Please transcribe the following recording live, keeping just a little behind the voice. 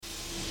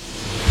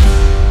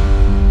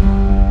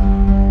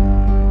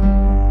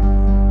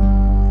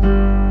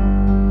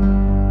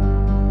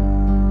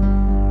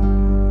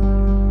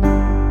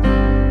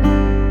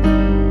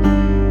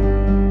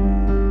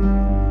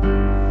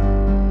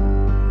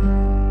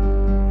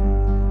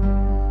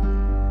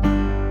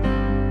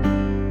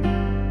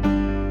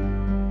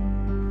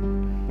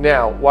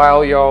Now,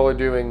 while y'all are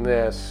doing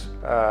this,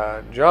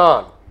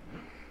 John,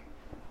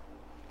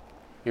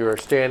 you are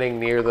standing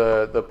near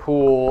the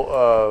pool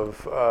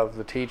of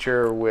the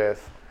teacher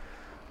with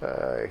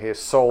his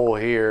soul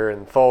here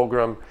and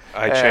Thulgrim.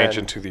 I change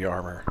into the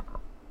armor.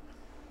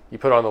 You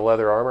put on the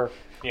leather armor?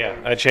 Yeah,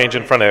 I change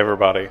in front of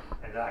everybody.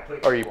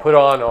 Or you put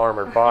on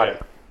armored body?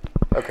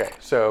 Yeah. Okay,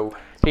 so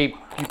you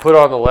put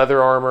on the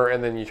leather armor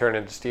and then you turn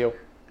into steel?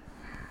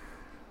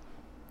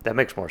 That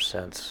makes more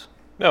sense.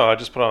 No, I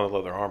just put on the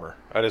leather armor.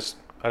 I just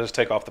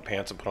take off the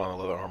pants and put on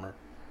the leather armor.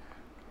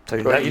 So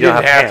You don't didn't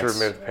have pants. to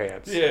remove the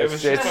pants. Yeah, it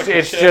was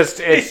it's just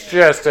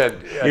a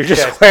You're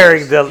just chest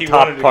wearing piece. the He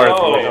top wanted to part go of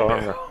the away, leather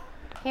man. armor.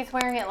 He's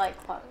wearing it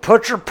like clothes.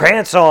 Put your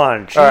pants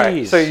on. Jeez. All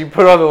right, so you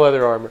put on the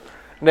leather armor.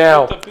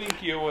 Now, Put the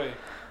pinky away.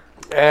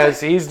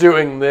 as he's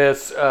doing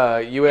this,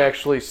 you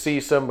actually see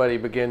somebody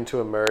begin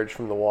to emerge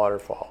from the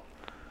waterfall.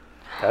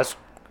 That's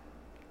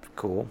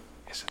cool.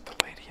 Is it the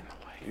lady in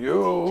the lake?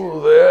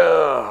 You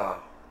there,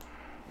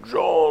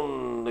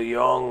 John the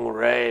Young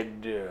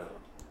Red.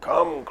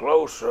 Come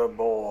closer,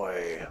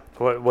 boy.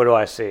 What do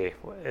I see?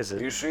 Is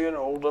it? You see an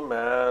older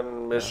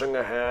man missing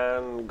a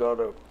hand, got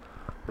a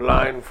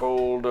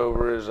blindfold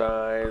over his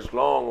eyes,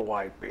 long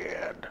white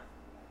beard.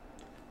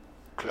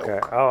 Cloak.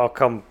 Okay, I'll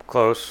come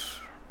close.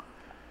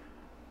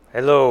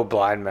 Hello,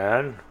 blind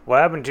man. What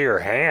happened to your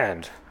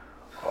hand?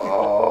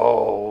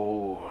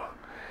 Oh,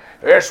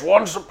 yes,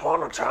 once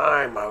upon a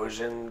time I was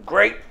in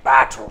great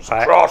battles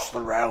across the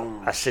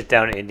realms. I sit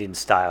down Indian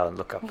style and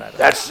look up at it.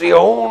 That's the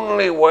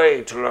only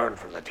way to learn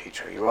from the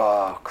teacher. You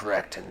are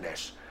correct in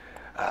this.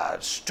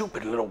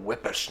 Stupid little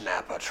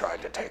whippersnapper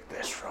tried to take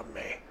this from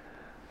me.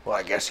 Well,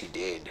 I guess he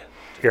did.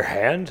 Your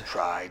hand?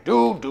 Try.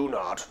 Do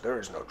not. There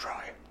is no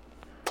try.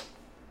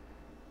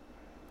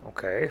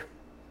 Okay.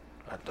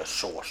 The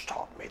source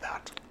taught me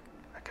that.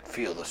 I can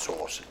feel the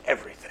source in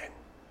everything.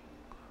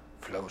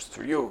 Flows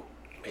through you,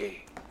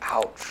 me.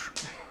 Ouch.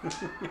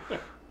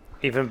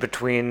 Even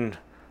between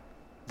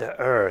the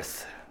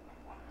earth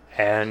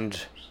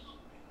and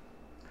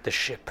the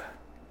ship.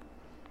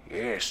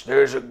 Yes,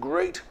 there's a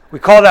great... We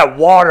call that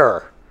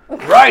water.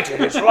 Right, it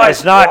is like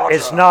It's not. water.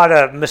 It's not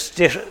a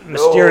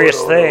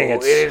mysterious No, thing. no.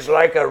 It's It is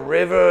like a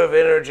river of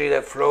energy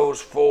that flows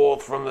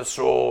forth from the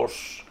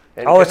source.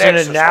 And it's an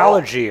connects us all.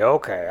 analogy.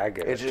 Okay, I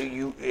get It's it.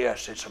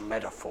 yes, it's a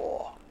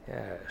metaphor.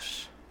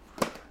 Yes.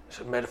 It's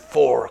a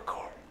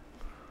metaphorical.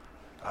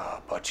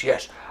 But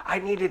yes, I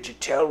needed to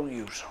tell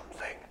you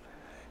something.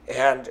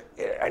 And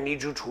I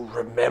need you to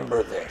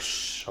remember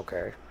this.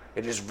 Okay.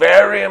 It is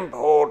very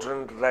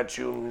important that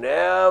you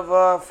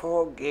never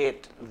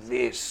forget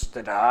this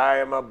that I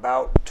am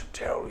about to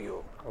tell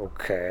you.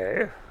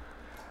 Okay.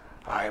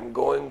 I am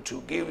going to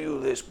give you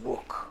this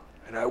book,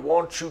 and I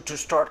want you to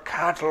start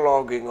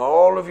cataloging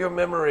all of your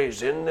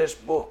memories in this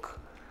book.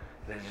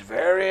 And it is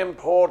very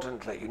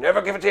important that you never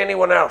give it to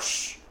anyone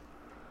else.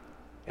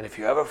 And if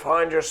you ever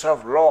find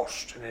yourself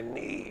lost and in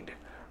need,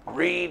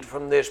 read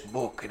from this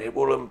book, and it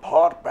will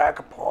impart back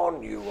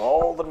upon you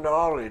all the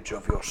knowledge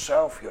of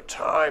yourself, your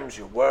times,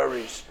 your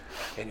worries,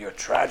 and your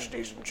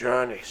tragedies and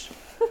journeys.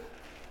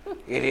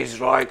 It is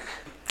like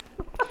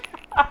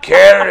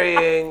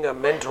carrying a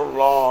mental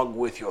log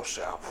with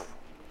yourself.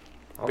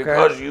 Okay.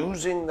 Because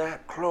using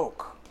that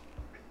cloak,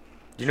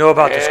 You know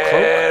about this cloak?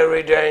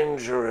 very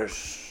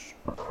dangerous.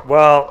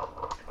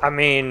 Well, I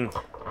mean,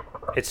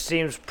 it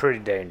seems pretty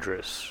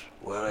dangerous.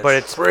 Well, But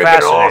it's friggin'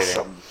 fascinating.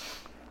 awesome.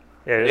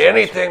 Yeah, it is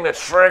Anything that's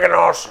friggin'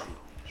 awesome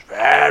is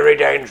very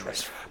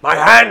dangerous. My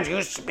hand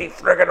used to be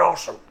friggin'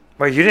 awesome.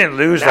 Well, you didn't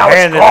lose Now the it's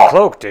hand in the gone.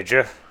 cloak, did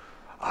you?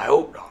 I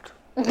hope not.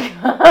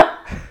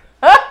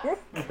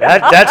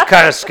 That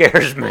kind of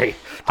scares me.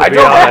 I be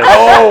don't honest.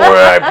 know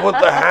where I put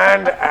the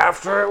hand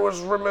after it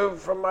was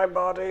removed from my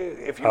body.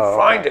 If you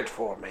find it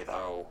for me,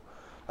 though,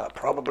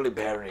 probably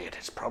bury it.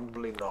 It's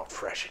probably not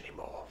fresh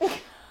anymore.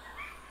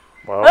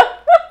 Well,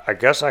 I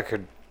guess I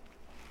could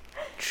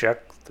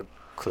check the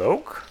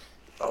cloak.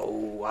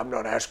 Oh, I'm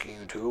not asking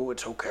you to.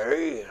 It's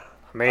okay.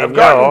 I mean, I've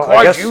gotten I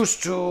quite guess,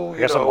 used to, I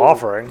guess I'm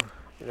offering.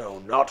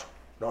 not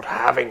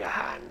having a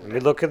hand. Let me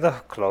look at the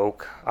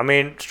cloak. I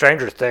mean,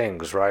 Stranger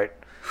Things, right?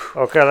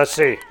 Okay, let's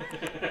see.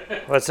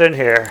 What's in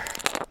here?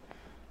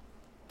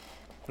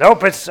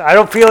 Nope, I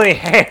don't feel any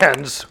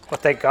hands. Well,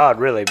 thank God,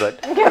 really, but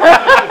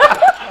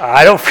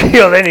I don't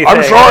feel anything.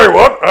 I'm sorry,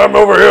 what? I'm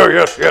over here.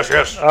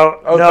 Yes. Oh,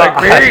 no,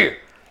 thank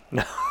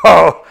me.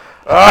 Oh,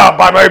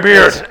 By my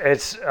beard.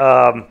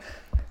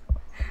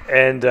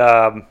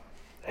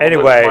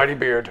 Anyway, Mighty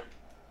beard.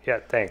 yeah,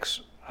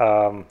 thanks.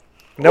 No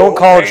one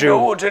called Pay you.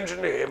 no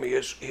attention to him. He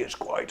is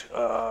quite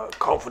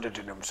confident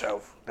in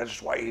himself. That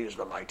is why he is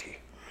the mighty.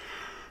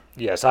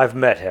 Yes, I've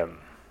met him.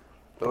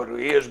 But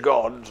he is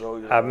God,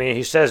 so I mean,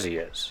 he says he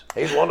is.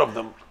 he's one of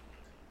them.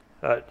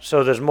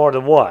 So there's more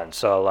than one.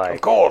 So, like,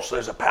 Of course,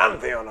 there's a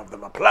pantheon of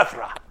them, a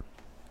plethora.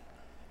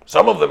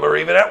 Some of them are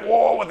even at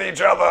war with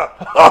each other.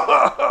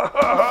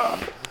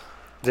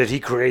 did he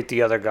create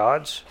the other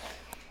gods?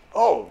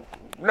 Oh,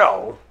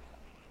 no.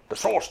 The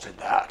source did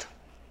that.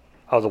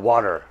 Oh, the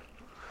water.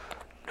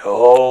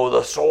 No,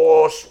 the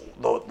source,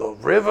 the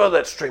river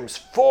that streams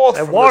forth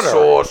And from water. the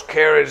source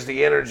carries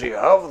the energy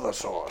of the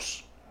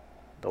source.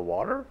 The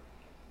water?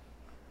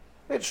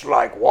 It's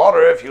like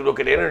water if you look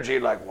at energy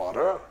like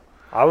water.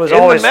 I was In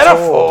the always told.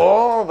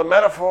 metaphor, the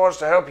metaphor is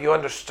to help you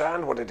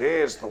understand what it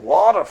is. The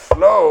water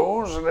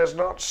flows and is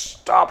not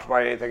stopped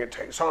by anything. It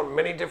takes on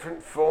many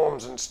different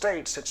forms and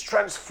states. It's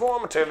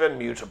transformative and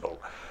mutable.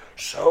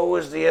 So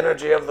is the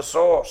energy of the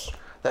source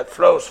that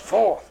flows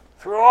forth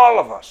through all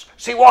of us.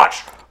 See,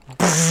 watch.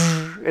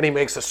 And he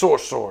makes a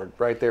source sword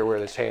right there where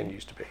his hand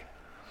used to be.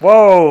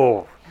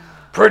 Whoa!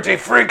 Pretty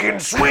freaking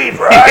sweet,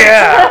 right?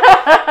 Yeah!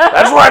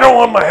 That's why I don't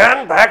want my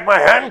hand back. My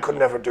hand could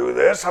never do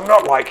this. I'm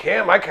not like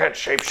him. I can't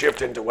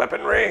shapeshift into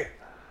weaponry.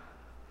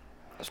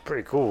 That's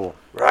pretty cool.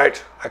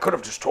 Right? I could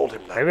have just told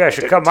him that. Maybe I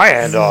should cut my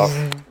hand off.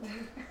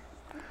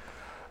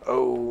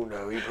 Oh,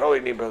 no. You probably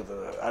need both of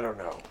them. I don't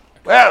know.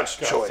 Well,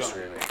 it's a choice, some.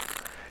 really.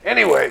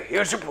 Anyway,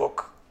 here's your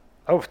book.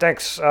 Oh,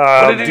 thanks.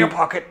 Put it in your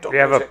pocket. Don't Do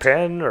you have lose a it.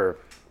 pen or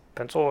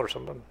pencil or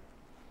something?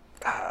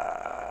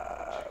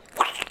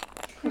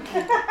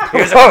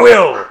 Here's a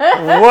quill.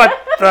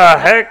 What the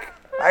heck?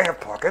 I have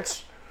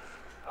pockets.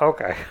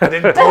 Okay. I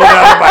didn't pull it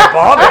out of my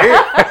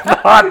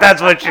body. Thought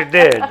that's what you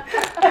did.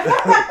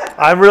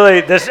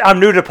 I'm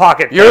new to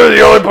pocket. You're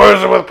the only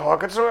person with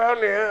pockets around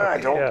here? I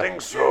don't Yeah.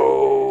 think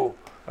so.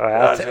 All right,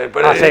 I'll That's it. I'll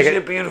But take it is it.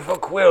 a beautiful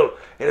quill.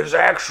 It is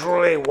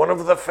actually one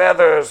of the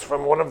feathers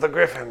from one of the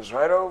griffins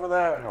right over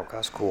there. Oh,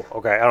 that's cool.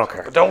 Okay, I don't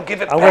care. But don't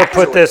give it I'm gonna back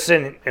put to this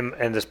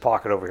in this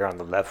pocket over here on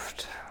the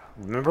left.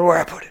 Remember where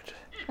I put it?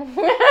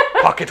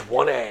 it. Pocket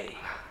 1A.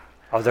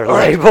 Oh, they're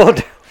right.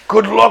 labeled.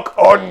 Good luck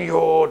on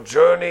your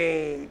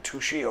journey to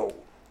Sheol.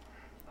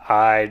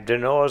 I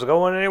didn't know I was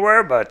going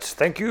anywhere, but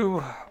thank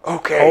you.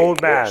 Okay.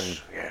 Old man.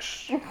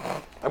 Yes.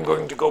 I'm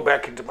going to go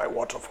back into my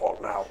waterfall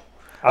now.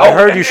 I Oh,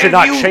 heard and you should if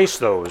not you- chase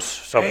those,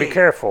 so be Hey.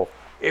 careful.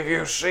 If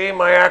you see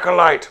my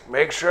acolyte,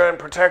 make sure and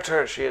protect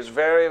her. She is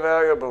very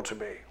valuable to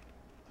me.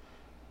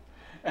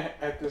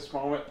 At this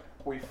moment,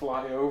 we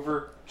fly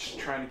over, just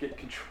trying to get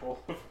control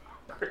of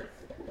Griffin.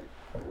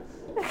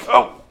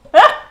 Oh!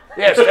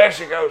 Yes, there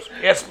she goes.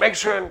 Yes, make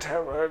sure and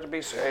tell her to be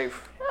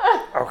safe.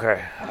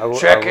 Okay. I will,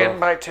 Check I will. in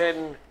by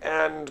 10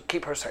 and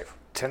keep her safe.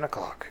 10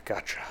 o'clock.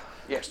 Gotcha.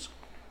 Yes.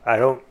 I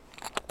don't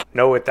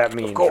know what that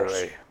means, course.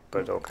 really,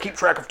 but okay. Keep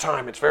track of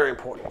time. It's very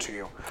important to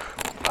you.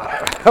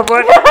 What?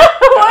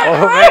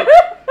 Oh, man.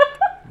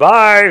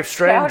 Bye,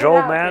 strange Shout it old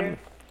out, man. dude.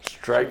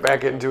 Strike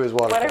back into his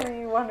waterfall. Whatever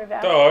you wanted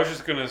out. Oh, I was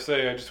just gonna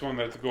say, I just wanted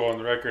that to go on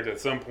the record. At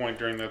some point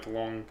during that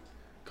long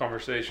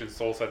conversation,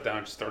 Soul sat down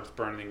and just starts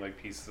burning like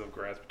pieces of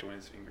grass between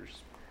his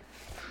fingers.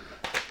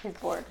 He's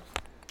bored.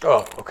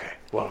 Oh, okay.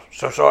 Well,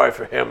 so sorry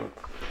for him.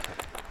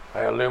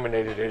 I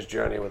illuminated his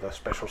journey with a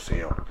special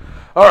seal.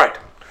 All right.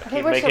 I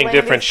think we should making land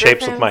different these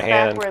shapes with my griffins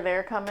back hand. Where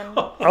they're coming.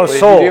 Oh, What did you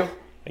soul. do?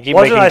 I keep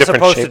Wasn't making I different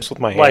supposed shapes to with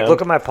my like hand.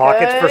 look at my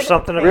pockets for Good.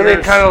 something of Really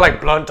yours? kind of like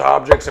blunt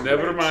objects and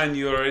Never blades. mind,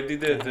 you already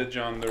did that,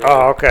 John. There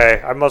Oh,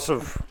 okay. I must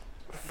have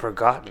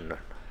forgotten.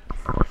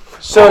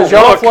 So as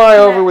y'all look. fly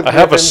over with I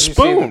have a griffins, you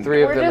see the spoon.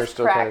 three of We're them are just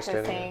still kind of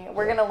standing there. practicing.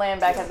 We're gonna land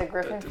back at the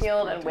Griffin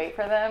field and wait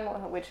for them,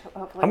 which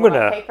hopefully I'm won't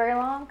gonna- take very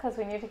long because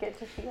we need to get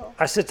to Shield.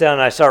 I sit down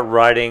and I start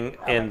writing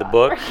in the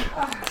book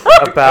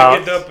I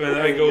about get up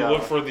and I go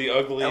look for the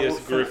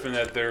ugliest griffin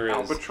that there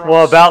is.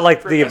 about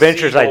like the A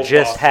adventures I seagull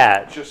just possum,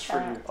 had. Just for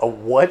you. A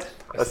what?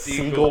 A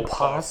seagull seagull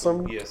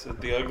possum? Yes,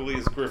 the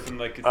ugliest griffin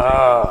I could think of.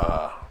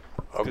 Ah,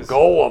 a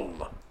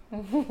golem.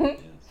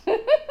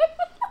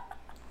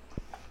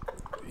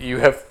 You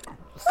have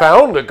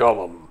found a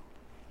golem.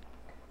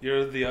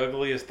 You're the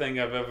ugliest thing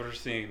I've ever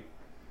seen.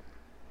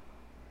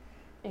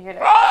 You're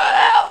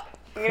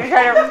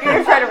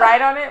gonna try to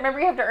ride on it. Remember,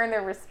 you have to earn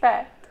their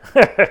respect.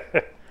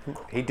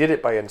 He did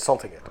it by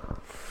insulting it.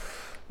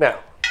 Now,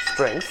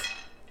 strength.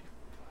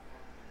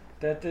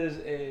 That is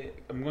a.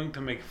 I'm going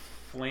to make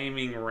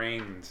flaming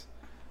rains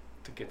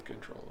to get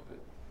control of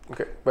it.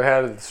 Okay, but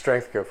how did the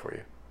strength go for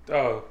you?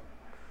 Oh.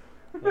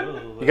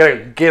 You gotta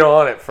get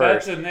on it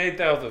That's first. an 8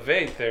 out of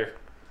 8 there.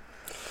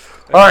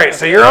 All right,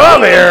 so you're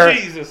on there,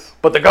 Jesus.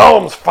 but the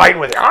golem's fighting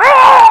with you.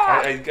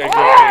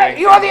 I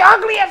You are the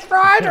ugliest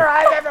rider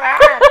I've ever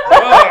had.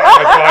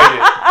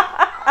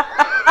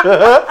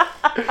 I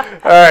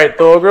All right,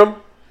 Thulgrim.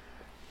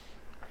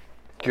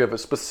 Do you have a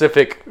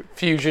specific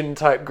fusion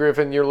type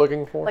griffin you're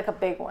looking for? Like a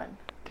big one,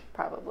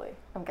 probably.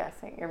 I'm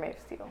guessing. You're made of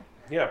steel.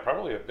 Yeah,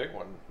 probably a big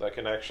one that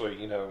can actually,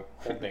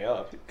 hold me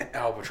up. bite it. An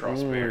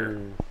albatross bear.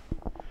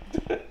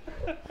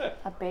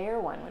 A bear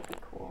one would be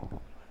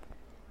cool.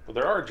 Well,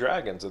 there are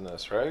dragons in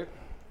this, right?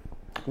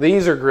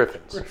 These are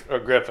griffins. Oh,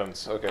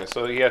 griffins. Okay,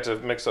 so you had to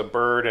mix a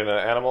bird and an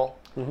animal.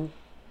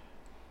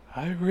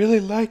 I really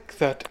like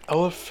that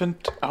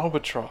elephant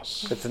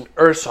albatross. It's an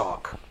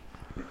ursok.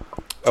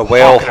 A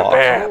whale And a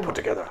bear put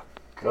together.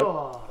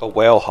 A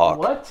whale hawk.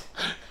 What?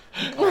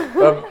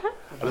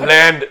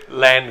 A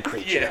land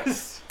creature,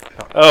 Yes.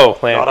 Oh,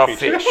 land not a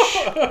creature.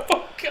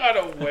 fish. got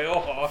a whale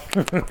hawk.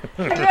 You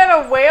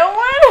got a whale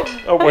one?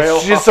 A whale.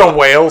 It's just a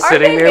whale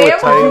sitting they there with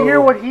mammals? tiny. Did you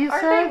hear what he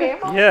Aren't said? they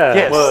mammals? Yeah.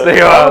 Yes, Well,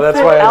 they are. That's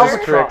why I was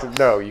albatross. corrected.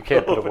 No, you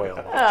can't put a whale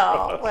on.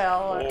 Oh,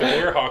 well. Well,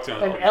 we're hawks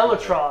on An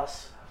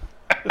elytros.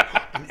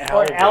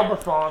 Or an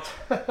albifont.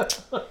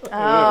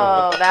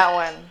 Oh, that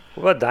one.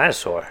 What about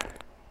dinosaur?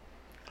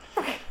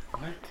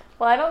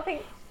 Well, I don't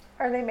think.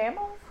 Are they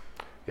mammals?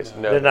 Yes,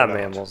 no, They're not they're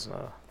mammals,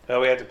 no. Oh,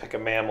 we had to pick a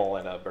mammal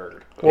and a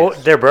bird. Well,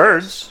 they're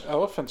birds.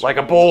 Elephants. Like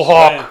a are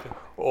bullhawk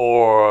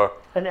or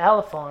An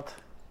elephant.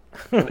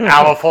 an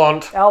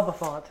elephant.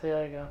 Albifont.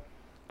 There you go.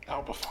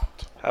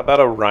 Albifont. How about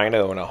a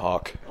rhino and a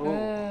hawk?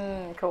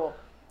 Cool.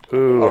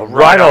 Ooh, a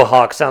rhino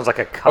hawk sounds like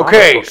a comic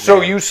Okay, book so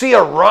name. you see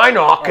a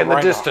rhinoc in the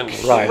rhinoc.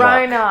 distance.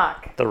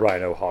 Rhinoc. The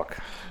rhino hawk.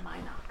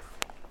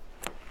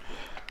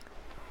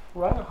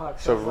 Rhinohawk.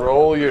 So sounds like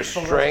roll your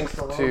Sylvester strength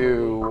Stallone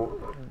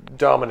to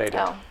dominate it.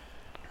 Oh.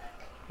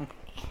 movie.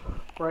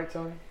 Right,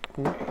 Tony?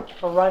 A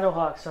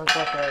Rhinohawk sounds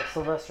like a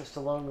Sylvester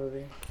Stallone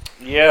movie.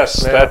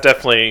 Yes, Yeah. that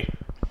definitely.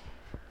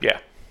 Yeah.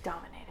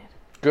 Dominated.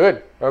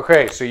 Good.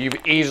 Okay, so you've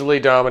easily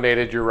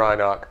dominated your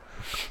rhinoc,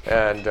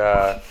 and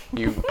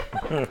you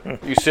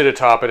sit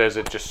atop it as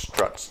it just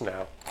struts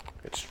now.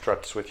 It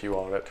struts with you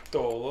on it.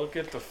 Oh, look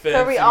at the fancy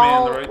So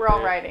man right we're all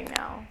there. riding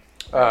now.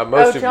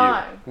 Most of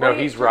John. you. What No, are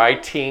you he's doing?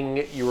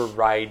 writing. You're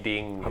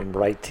riding. I'm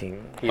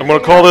writing. I'm going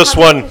to call this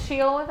one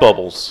Bubbles.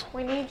 Bubbles.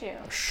 We need you.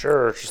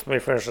 Sure, just let me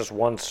finish this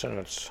one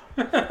sentence.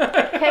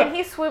 Can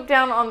he swoop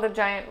down on the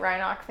giant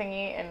rhinoc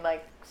thingy and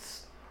like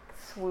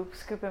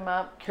scoop him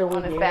up Can we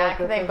on his name back?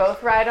 our They griffins?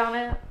 both ride on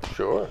it.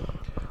 Sure.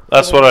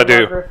 That's what I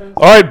do. Griffins?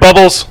 All right,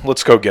 Bubbles,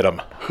 let's go get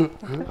them.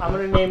 I'm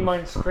gonna name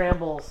mine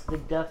Scrambles, the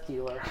Death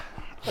Dealer.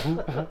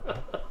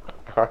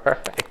 All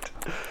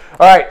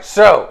right.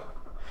 So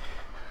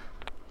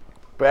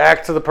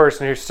back to the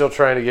person who's still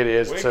trying to get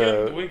his.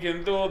 We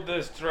can do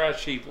this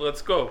trash heap.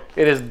 Let's go.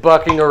 It is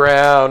bucking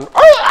around.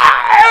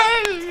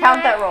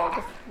 Count that roll.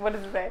 Just, what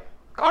does it say?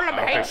 I'll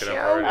pick it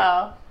up already.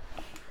 Oh.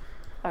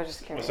 I was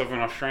just curious. What's up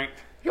enough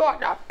strength? You're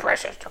not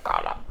precious to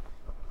call up.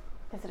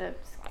 Is it a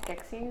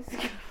Skeksis?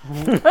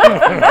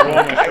 Roll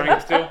my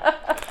strength still?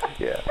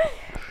 Yeah.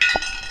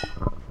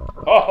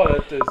 Oh,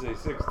 that is a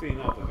 16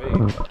 out of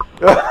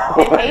 8.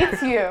 It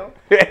hates you.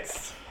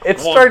 It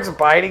starts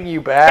biting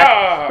you back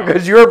Ah!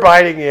 because you're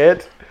biting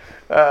it.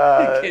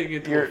 Getting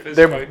into a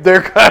fist fight.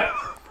 They're kind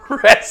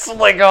of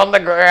wrestling on the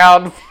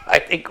ground,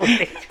 fighting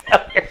with each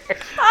other.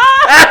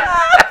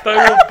 I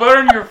will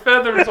burn your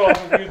feathers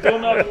off if you do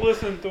not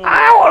listen to me.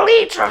 I will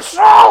eat your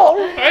soul.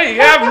 I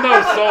have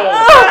no soul.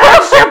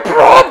 That's your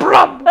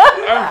problem.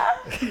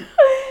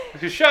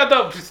 Shut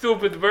up, you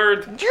stupid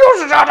bird.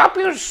 You shut up,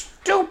 you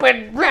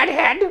stupid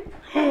redhead.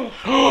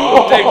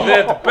 I'll take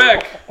that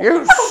back.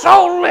 You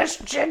soulless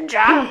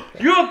ginger.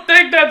 You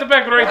take that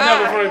back right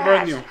now before I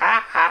burn you.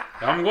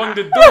 I'm going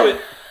to do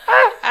it.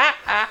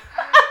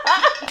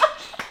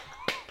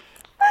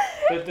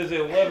 That is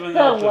 11 out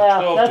Don't of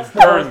laugh. 12 That's to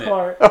the burn best it.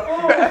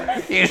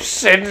 part. You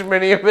singe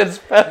many of its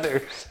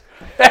feathers.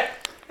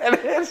 And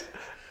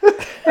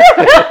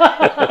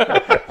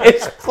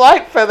its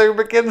flight feather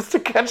begins to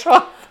catch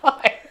on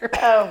fire.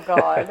 Oh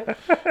God.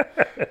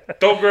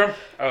 Dolgrim,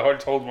 I already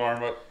told Warren,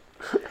 but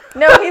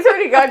No, he's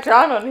already got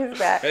John on his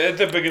back. it's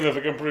a big enough.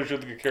 I'm pretty sure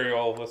they could carry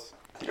all of us.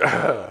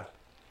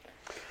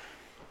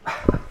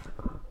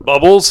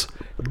 Bubbles,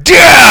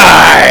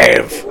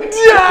 dive!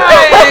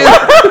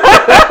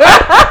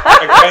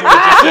 I kind of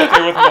just sit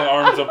there with my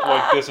arms up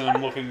like this, and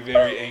I'm looking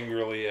very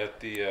angrily at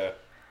the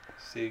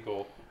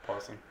seagull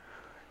possum.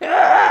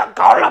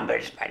 Gollum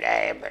is my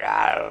name, and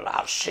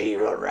I'll see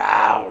you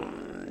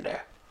around.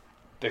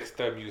 Next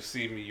time you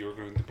see me, you're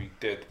going to be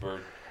dead,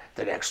 bird.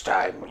 The next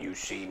time you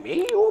see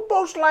me, you will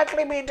most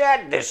likely be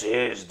dead. This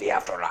is the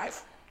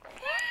afterlife.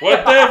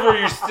 Whatever,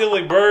 you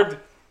silly bird.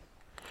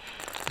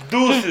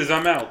 Deuces,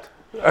 I'm out.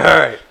 All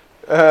right.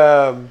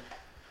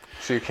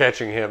 So you're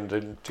catching him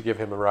to give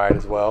him a ride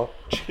as well.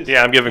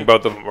 Yeah, I'm giving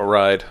both of them a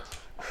ride.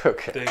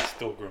 Okay. Thanks,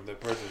 Dolgrim. That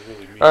bird is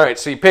really mean. All right.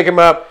 So you pick him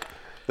up.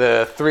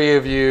 The three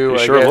of you. You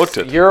I sure guess looked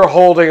it. You're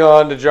holding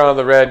on to John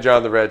the Red.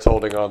 John the Red's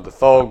holding on to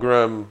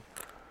Thulgrim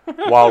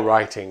while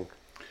writing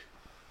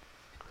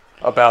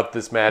about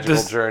this magical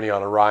This- journey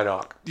on a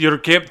rhinoc. Your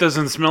cape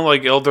doesn't smell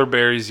like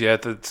elderberries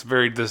yet. It's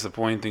very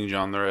disappointing,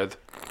 John the Red.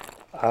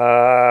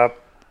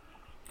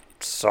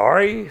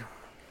 Sorry?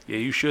 Yeah,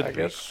 you should I be.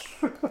 guess.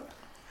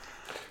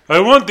 I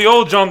want the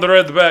old John the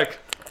Red back.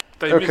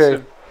 I miss Okay.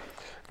 him.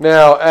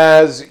 Now,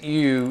 as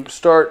you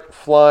start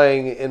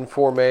flying in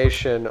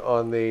formation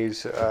on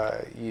these,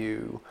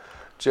 you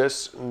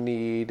just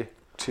need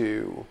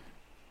to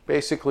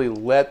basically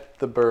let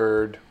the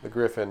bird, the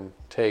griffin,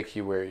 take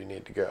you where you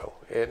need to go.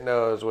 It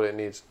knows what it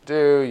needs to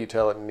do. You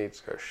tell it needs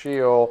to go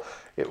Sheol.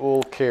 It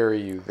will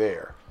carry you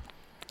there.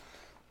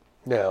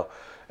 Now,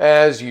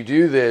 as you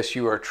do this,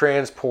 you are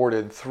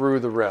transported through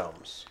the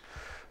realms.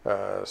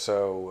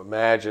 So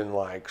imagine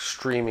like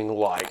streaming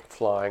light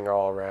flying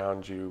all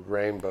around you,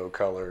 rainbow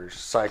colors,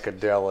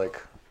 psychedelic,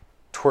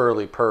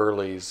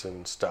 twirly-purlies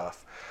and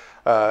stuff.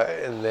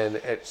 and then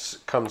it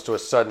comes to a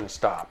sudden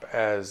stop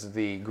as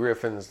the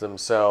griffins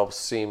themselves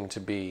seem to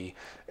be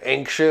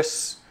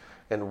anxious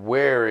and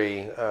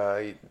wary.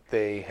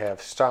 They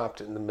have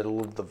stopped in the middle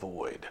of the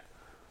void.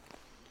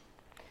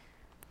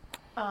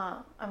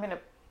 I'm gonna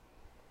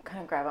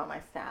kind of grab out my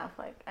staff.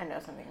 Like, I know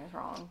something is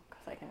wrong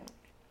because I can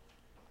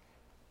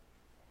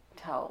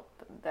tell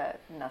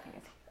that nothing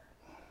is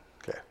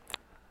here. Okay.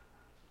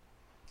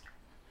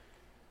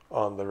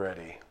 On the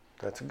ready.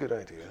 That's a good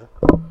idea.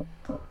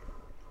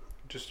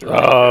 Just to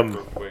recap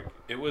real quick,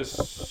 I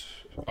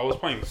was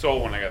playing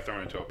Soul when I got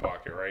thrown into a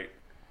pocket, right?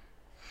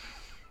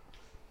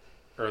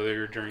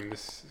 Earlier during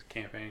this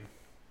campaign.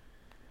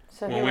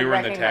 So When he we would were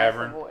in the recognize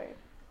tavern. void,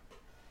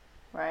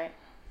 right?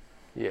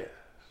 Yeah.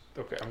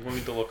 Okay, I'm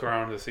going to look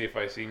around to see if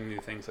I see any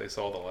things I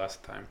saw the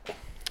last time.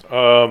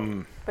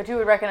 But you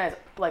would recognize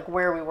like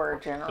where we were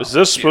generally. Is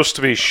this supposed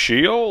to be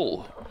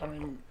Sheol? I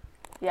mean,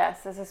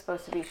 Yes, this is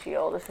supposed to be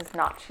Sheol. This is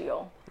not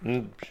Sheol.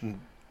 Do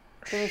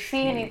we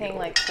see anything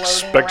like floating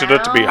Expected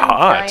around? it to be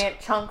hot. Giant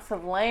chunks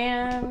of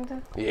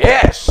land.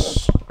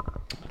 Yes!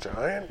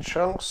 Giant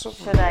chunks of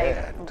Should I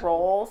land.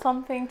 roll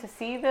something to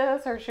see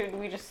this, or should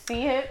we just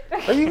see it?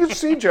 Oh, you can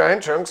see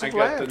giant chunks I of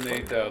got the land.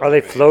 Nate out. Are they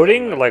based on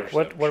floating? my Like,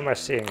 what am I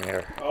perception. seeing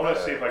here? I want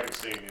to see if I can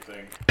see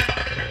anything.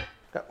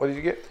 What did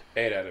you get?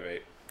 8 out of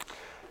 8.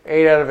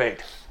 8 out of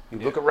 8. You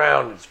look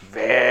around, it's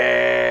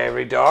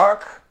very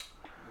dark,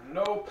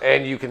 Nope.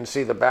 and you can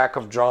see the back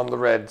of John the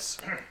Red's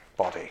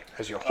body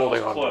as you're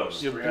holding on to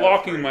close. him. You're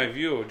blocking my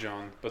view,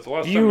 John. But the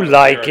last You time I was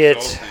like here, I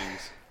it. saw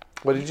things.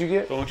 What did you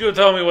get? Don't you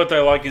tell me what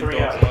I like and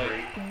don't like.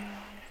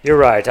 You're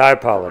right. I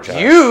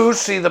apologize. You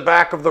see the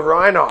back of the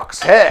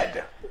Rhinox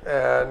head,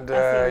 and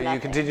I see you nothing.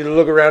 continue to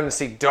look around and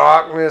see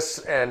darkness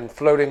and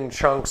floating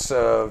chunks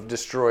of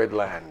destroyed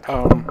land.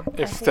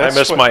 if I that's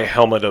miss what, my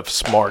helmet of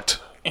smart.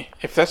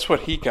 if that's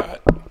what he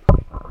got,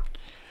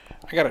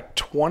 I got a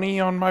 20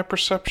 on my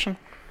perception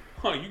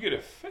Oh, you get a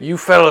fit. You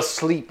fell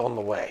asleep on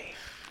the way.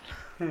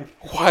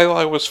 while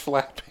I was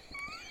flapping.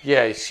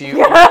 Yes, you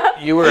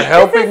were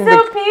helping This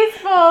is so the.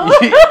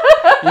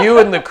 peaceful. You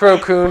and the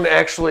Crocoon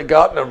actually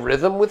got in a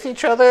rhythm with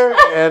each other,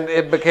 and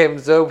it became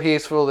so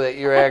peaceful that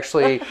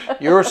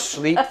you're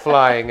sleep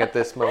flying at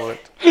this moment.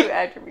 2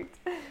 attributes.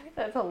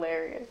 That's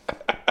hilarious.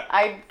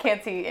 I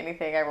can't see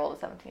anything. I rolled a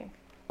 17.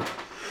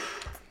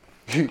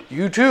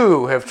 You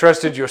too have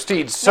trusted your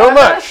steeds so No, I'm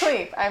not much.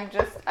 asleep.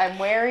 I'm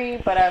wary,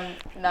 but I'm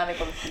not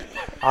able to see anything.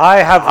 I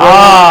have rolled.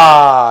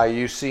 Ah,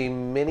 you see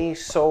many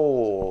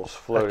souls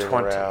floating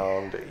 20.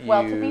 around.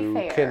 Well, to be You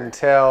fair. can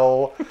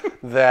tell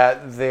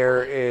that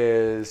there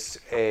is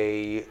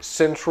a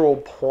central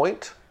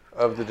point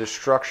of the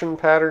destruction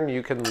pattern.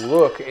 You can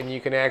look and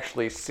you can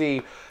actually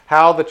see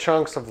how the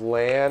chunks of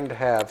land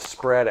have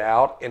spread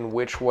out, in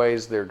which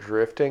ways they're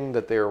drifting,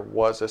 that there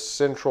was a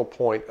central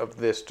point of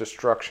this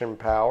destruction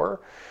power.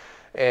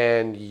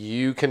 And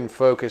you can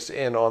focus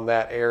in on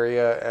that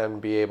area and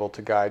be able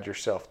to guide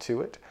yourself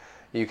to it.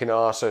 You can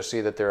also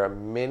see that there are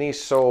many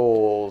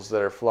souls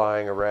that are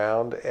flying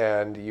around,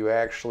 and you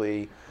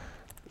actually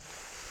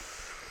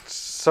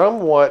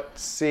somewhat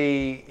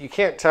see, you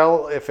can't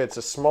tell if it's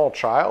a small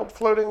child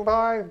floating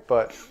by,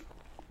 but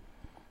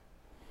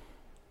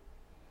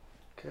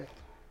Okay.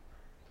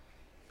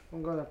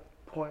 I'm gonna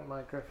point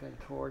my griffin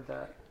toward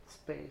that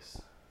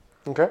space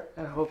okay.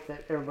 and hope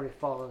that everybody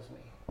follows me.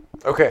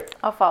 Okay.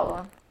 I'll follow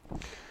him.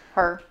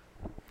 Her.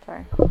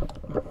 Sorry.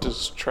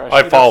 Does Trash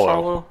I Eater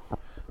follow.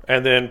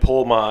 And then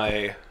pull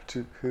my.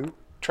 To who?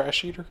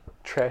 Trash Eater?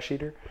 Trash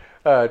Eater?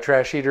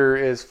 Trash Eater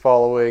is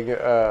following,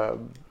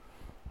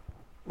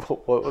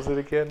 what was it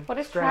again? What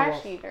is Scramble.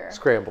 Trash Eater?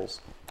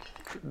 Scrambles.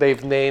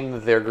 They've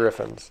named their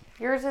griffins.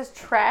 Yours is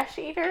Trash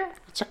Eater?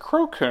 It's a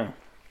Crocoon.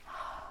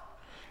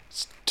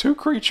 It's 2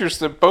 creatures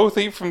that both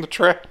eat from the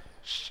trash.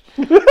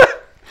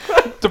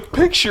 The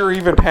picture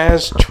even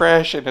has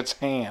trash in its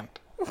hand.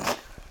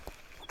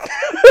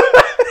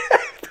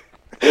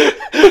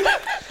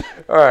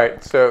 All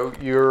right, so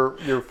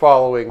you're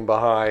following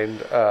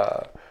behind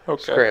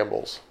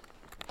Scrambles.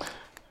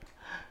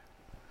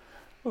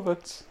 Well,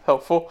 that's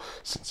helpful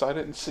since I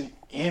didn't see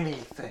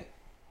anything.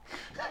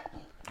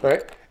 All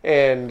right,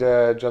 and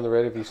John the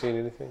Red, have you seen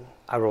anything?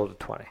 I rolled a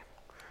 20.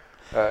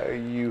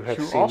 You have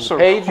You seen the also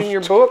page in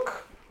your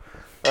book,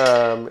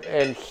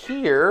 and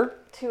here.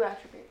 2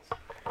 attributes.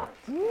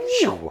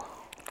 Ooh.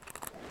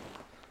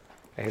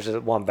 Here's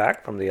one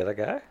back from the other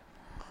guy.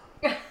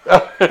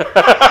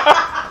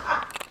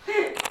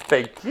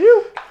 Thank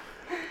you.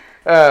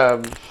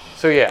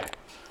 So yeah,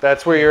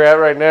 that's where you're at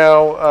right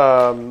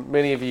now.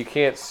 Many of you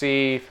can't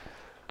see,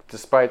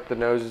 despite the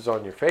noses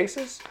on your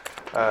faces,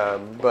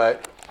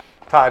 but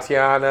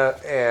Tatiana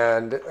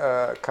and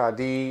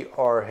Kadi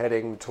are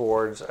heading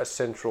towards a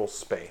central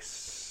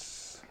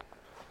space.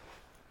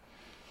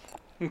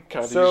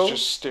 God, So- he's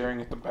just staring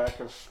at the back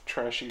of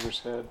Trash Eater's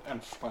head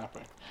and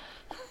flapping.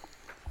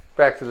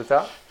 Back to the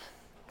top.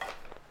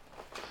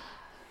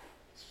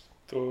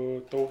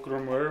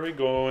 Tokrum, where are we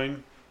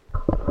going?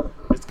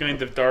 It's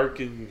kind of dark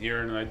in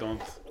here and I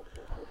don't...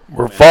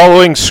 We're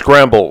following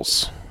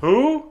Scrambles.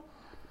 Who?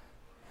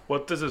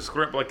 What does it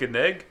scrimp like an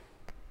egg?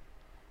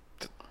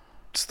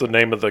 It's the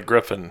name of the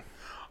griffin.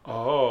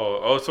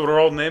 Oh, so we're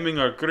all naming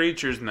our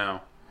creatures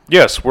now.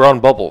 Yes, we're on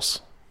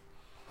Bubbles.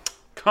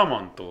 Come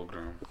on,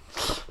 Thulgrim.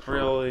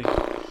 Really?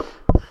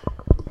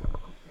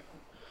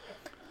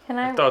 Can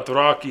I I thought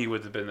Rocky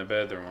would have been the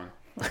better one.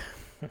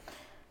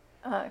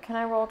 can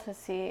I roll to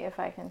see if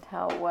I can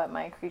tell what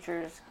my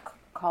creature's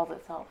calls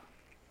itself?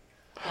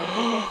 What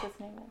do you think its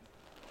name is?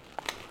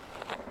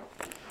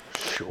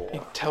 Sure.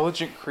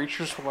 Intelligent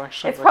creatures will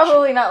actually. It's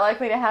probably not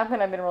likely to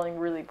happen. I've been rolling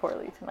really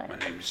poorly tonight. My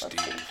name's Let's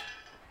see. Steve.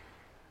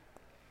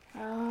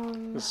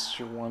 This is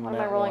your one. What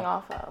am I rolling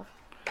off of?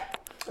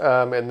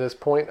 At this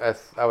point, I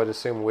would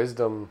assume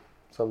wisdom,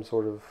 some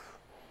sort of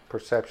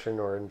perception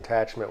or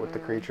attachment with the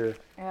creature.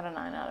 I got a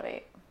 9 out of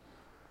 8.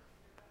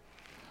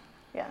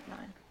 Yeah, 9.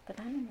 The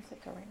 9 and the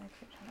 6 are right next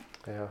to each other.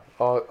 Yeah.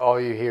 All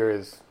you hear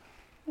is.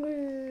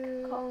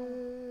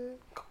 No,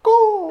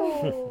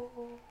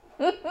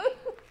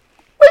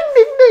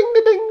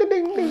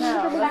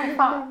 that's a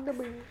fox.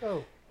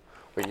 Oh.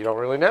 But you don't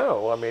really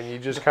know. I mean, you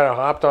just kind of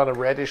hopped on a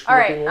reddish All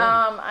right, looking one.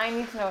 I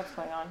need to know what's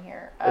going on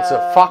here. It's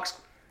a fox.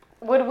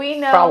 Would we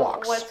know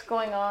Phalox. what's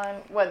going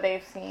on, what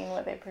they've seen,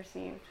 what they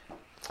perceived?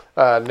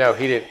 No,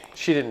 he didn't.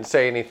 She didn't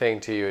say anything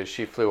to you as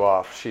she flew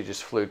off. She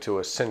just flew to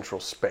a central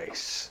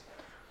space.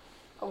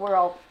 But we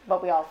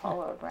all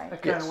followed, I right? kind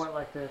of Yes. went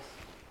like this.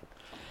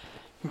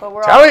 But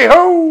we're Tally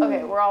ho!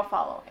 okay. We're all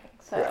following.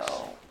 So,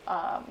 Yes.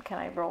 can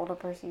I roll to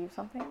perceive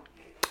something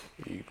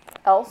You-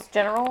 else?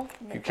 General?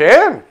 You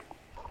can.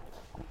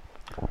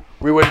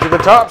 We went to the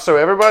top, so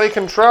everybody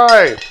can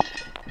try.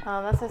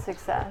 That's a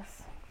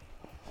success.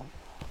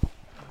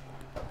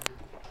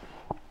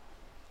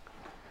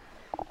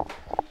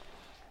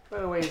 By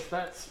the way, is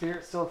that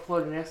spirit still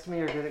floating next to me,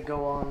 or did it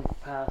go on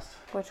past?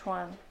 Which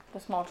one? The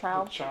small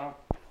child? Child.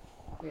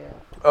 Yeah.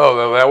 Oh,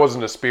 no, that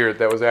wasn't a spirit.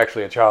 That was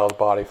actually a child's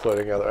body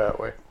floating that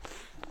way.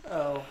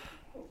 Oh.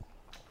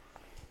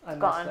 I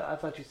missed Gone. that. I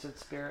thought you said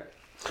spirit.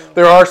 So.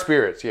 There are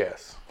spirits,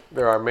 yes.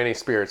 There are many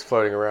spirits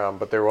floating around,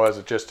 but there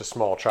was just a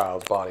small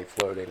child's body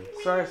floating.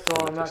 Sorry,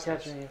 Saul, I'm not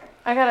catching you.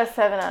 I got a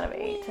 7 out of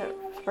 8 to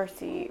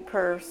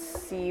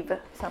perceive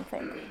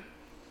something.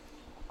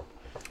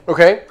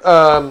 Okay,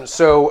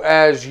 so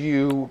as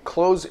you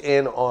close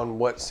in on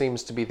what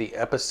seems to be the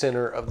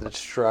epicenter of the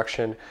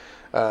destruction,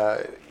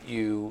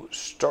 you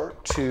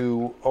start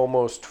to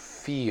almost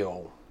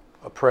feel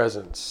a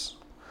presence.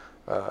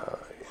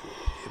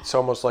 It's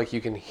almost like you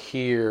can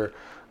hear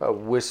a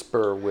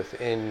whisper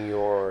within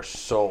your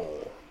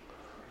soul.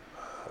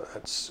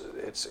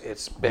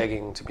 It's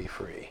begging to be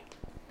free.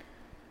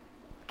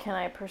 Can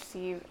I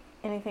perceive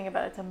anything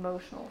about its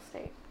emotional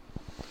state?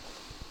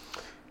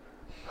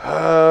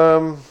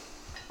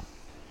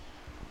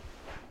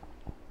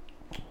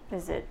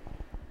 Is it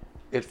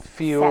It sad?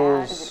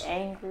 feels. Is it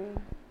angry?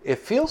 It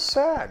feels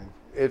sad.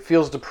 It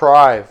feels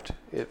deprived.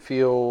 It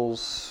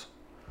feels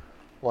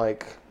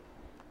like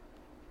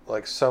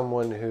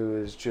someone who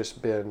has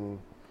just been.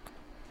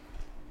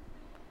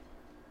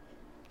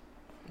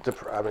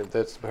 I mean,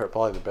 that's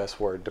probably the best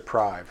word.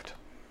 Deprived,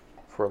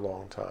 for a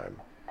long time.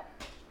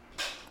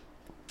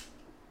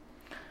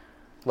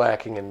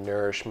 Lacking in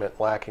nourishment,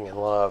 lacking in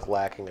love,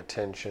 lacking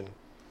attention.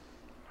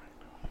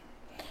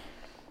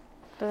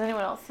 Does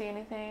anyone else see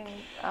anything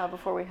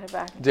before we head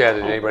back? Yeah.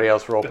 Did anybody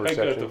else roll I got the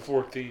perception?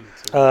 14.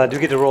 So. Do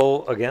we get to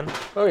roll again?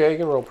 Oh yeah, you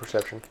can roll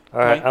perception. All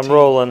right, I'm 19.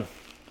 rolling.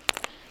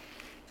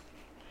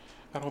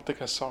 I don't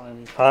think I saw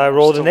him. I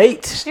rolled an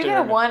 8. Did you get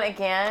a 1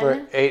 again? We're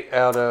at 8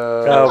 out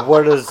of.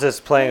 What is this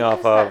playing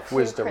off of?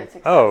 Wisdom.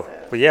 Oh,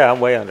 well, yeah, I'm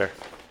way under.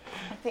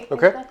 I think,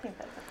 Okay. I think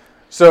that's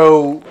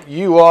So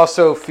you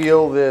also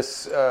feel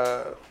this.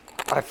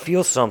 I feel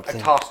I something.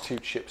 tossed 2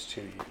 chips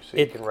to you, so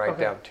you It- can write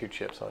okay. down 2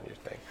 chips on your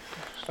thing.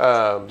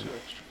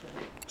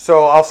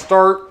 So I'll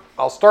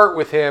start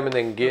with him and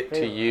then get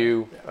to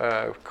you,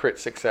 crit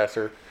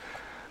successor.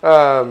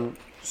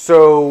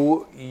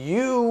 So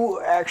you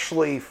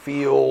actually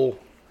feel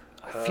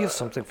I feel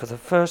something for the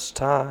first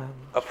time.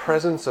 a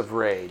presence of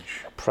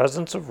rage.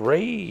 Presence of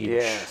rage.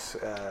 Yes,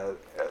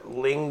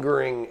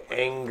 lingering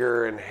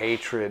anger and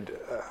hatred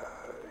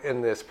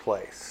in this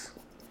place.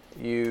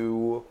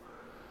 You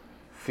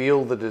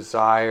feel the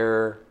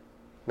desire,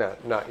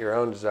 not your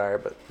own desire,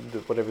 but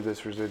whatever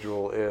this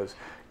residual is.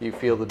 You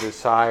feel the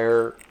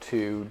desire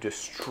to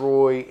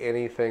destroy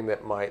anything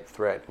that might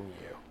threaten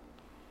you.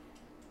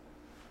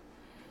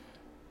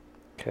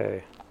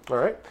 Okay. All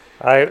right.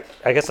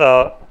 I guess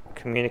I'll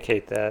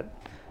communicate that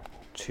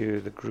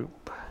to the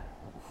group.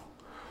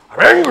 I'm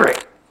angry.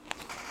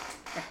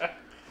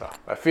 Oh,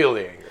 I feel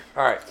the anger.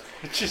 All right.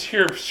 I just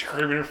hear him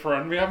screaming in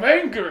front of me. I'm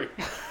angry.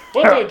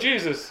 What the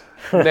Jesus?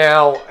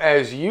 Now,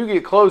 as you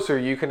get closer,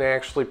 you can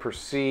actually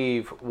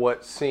perceive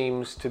what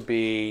seems to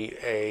be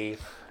a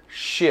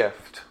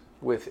shift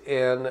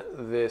within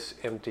this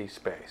empty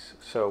space.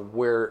 So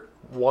where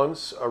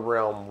once a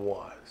realm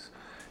was,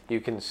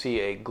 you can see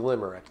a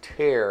glimmer, a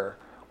tear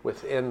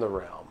within the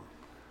realm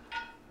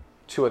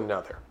to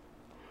another.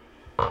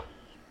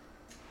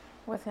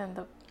 within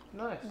the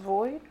Nice.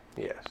 void.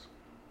 Yes.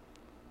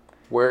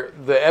 where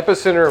the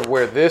epicenter of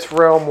where this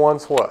realm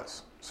once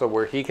was, so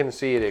where he can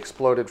see it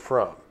exploded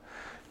from,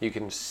 you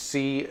can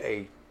see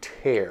a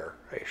tear,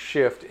 a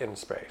shift in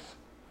space.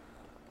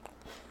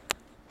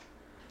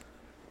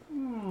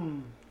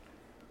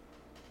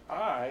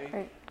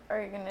 I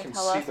Are you going to can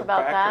tell see us the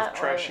about back that? of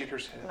Trash or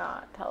Eater's head.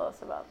 not tell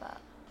us about that?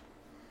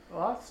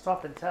 Well, I'll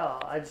stop and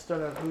tell. I just don't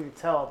know who to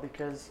tell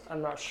because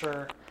I'm not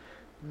sure.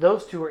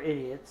 Those two are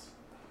idiots.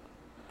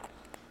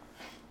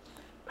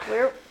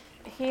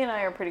 He and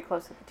I are pretty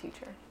close with the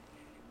teacher.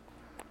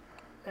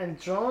 And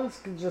John's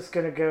just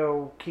going to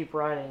go keep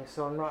writing,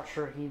 so I'm not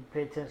sure he'd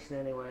pay attention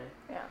anyway.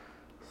 Yeah.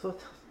 So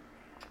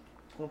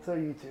I'll tell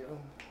you two.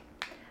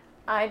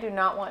 I do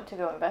not want to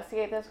go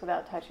investigate this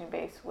without touching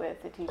base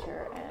with the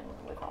teacher and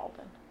with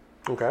Alden.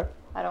 Okay.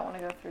 I don't want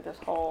to go through this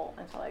hole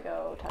until I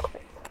go touch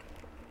base.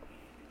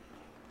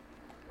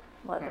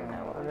 Let them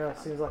know what I we know it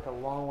found. seems like a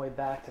long way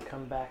back to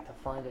come back to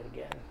find it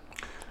again.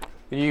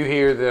 You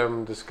hear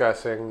them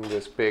discussing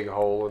this big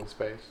hole in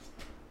space.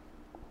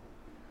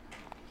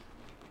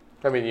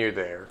 I mean, you're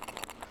there.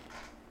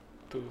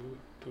 Do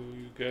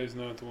you guys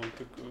not want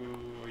to go?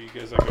 Are you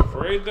guys like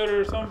afraid there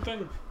or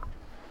something?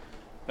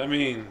 I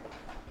mean,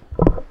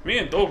 me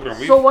and Dolgrim,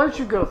 we. So why don't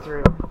you go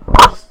through?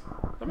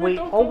 Wait,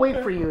 I'll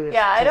wait for you to,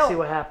 Yeah, I to don't. see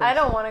what happens. I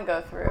don't want to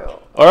go through.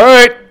 All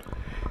right,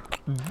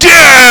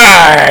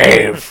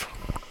 dive.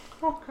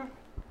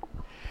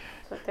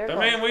 So they're I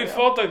going mean, we through.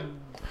 fought the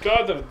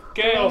god of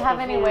Do chaos. we have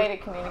any before. way to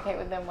communicate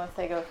with them once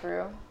they go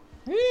through?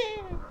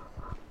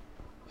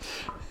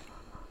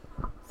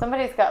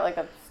 Somebody's got like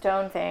a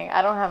stone thing.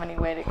 I don't have any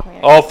way to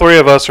communicate. All three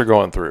of us are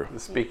going through. The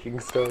speaking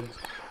stones.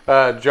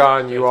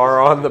 John, you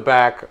are on the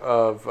back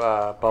of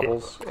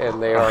Bubbles,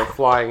 and they are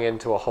flying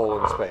into a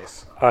hole in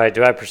space. All right,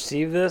 do I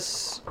perceive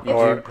this? You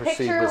Or do perceive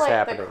Picture this like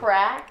happening. the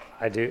crack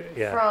I do,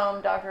 yeah.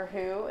 from Doctor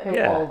Who. And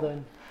Yeah.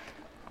 Alden.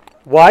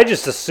 Well, I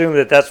just assume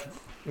that that's,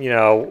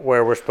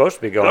 where we're supposed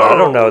to be going. I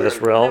don't know this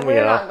realm,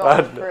 We're not going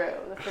know. through.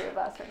 The three of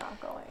us are not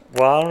going.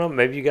 Well, I don't know.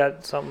 Maybe you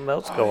got something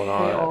else going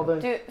Hey, on.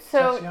 Alden.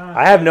 So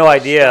I have no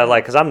idea,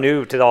 because I'm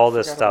new to all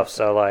this stuff.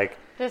 So,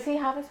 does he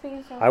have a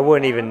speaking stone? I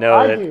wouldn't even know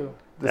I that. do.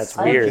 That's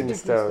I have weird. speaking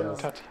Stones.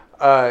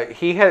 stones.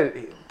 He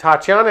had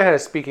Tatiana had a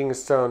speaking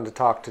stone to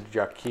talk to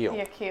Jakil.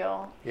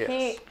 Yakil.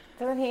 Yes.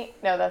 Doesn't he?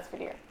 No, that's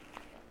Vidir.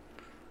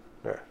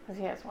 Yeah. Because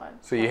he has one.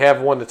 So you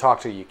have one to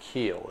talk to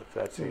Yakil, if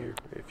that's who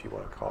if you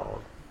want to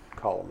call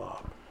him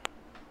up.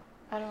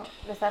 I don't.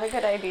 Is that a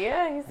good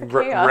idea? He's the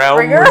R- chaos realm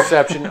bringer.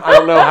 reception. I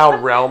don't know how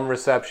realm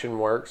reception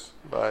works,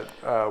 but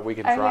we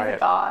can I try mean, it.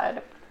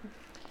 God.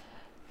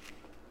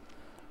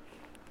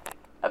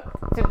 But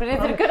is it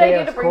I'm a good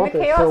idea to bring the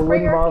cultist, chaos so it wouldn't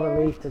bringer bother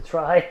here? me to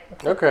try.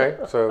 Okay,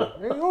 so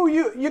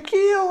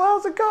Yakil,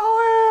 how's it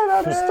going?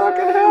 I'm stuck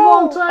in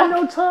Long hell. time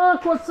no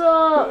talk. What's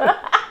up?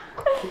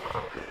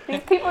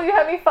 These people you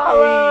have me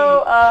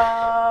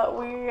follow.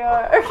 We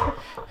are.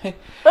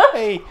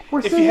 Hey, We're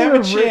if you singing have a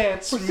the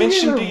chance, we're singing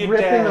mention the to your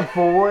rip in the dad.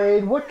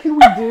 void. What can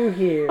we do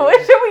here?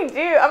 What should we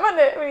do? I'm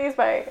gonna use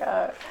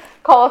my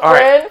call a All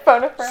right. friend,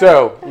 phone a friend.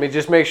 So let me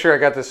just make sure I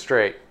got this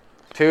straight.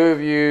 Two of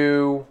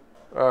you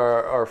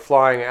are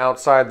flying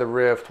outside the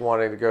rift,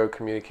 wanting to go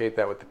communicate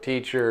that with the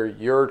teacher.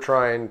 You're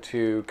trying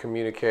to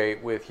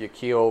communicate with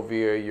Yakil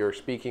via your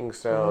speaking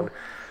stone.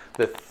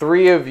 The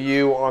three of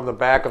you on the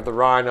back of the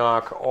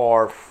Rhinoc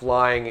are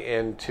flying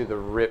into the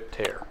rip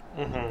tear.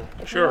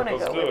 If Sure, you want to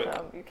let's go do with it.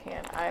 them, you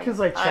can. Because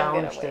I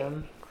challenged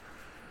him.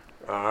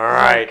 All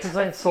right. Because I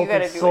gotta insulted do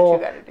what Soul. you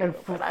gotta do, And,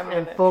 but I'm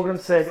and gonna Fulgrim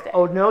choose said, to stay.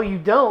 "Oh no, you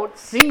don't.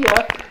 See ya."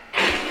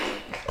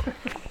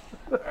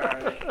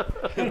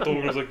 And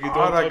Dolgrim's like, you don't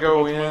How'd I talk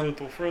go about my in?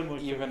 little friend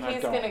like Even that. I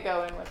He's don't. gonna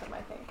go in with him,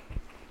 I think.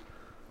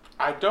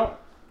 I don't.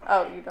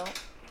 Oh, you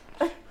don't?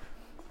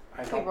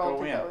 I He don't rolled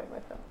go to in. go in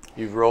with him.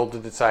 You've rolled to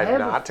decide I have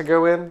not to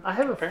go in, I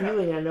have a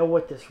feeling I know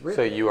what this rip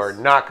so is. you are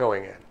not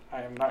going in.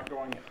 I am not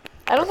going in.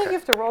 I don't think you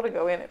have to roll to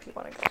go in if you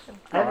want to go in.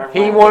 I have a He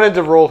feeling- wanted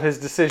to roll his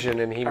decision,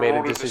 and he made a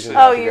rolled a decision. decision.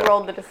 not Oh, to you go.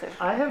 rolled the decision.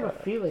 I have a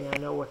feeling I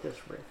know what this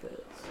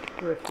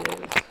riff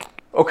is.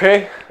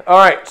 Okay. All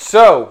right.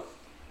 So,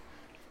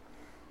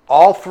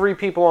 all three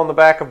people on the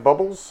back of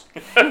Bubbles,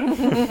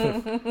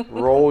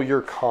 roll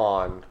your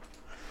con.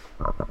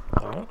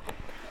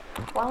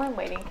 While I'm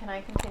waiting, can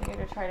I continue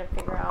to try to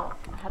figure out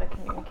how to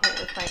communicate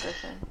with my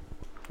Griffin?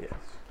 Yes.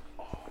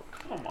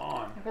 Come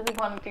on. I really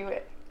want to do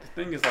it. This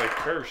thing is like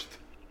cursed.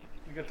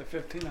 I got the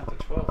 15 out of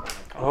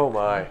 12. Oh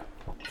my.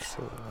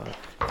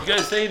 You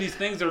guys say these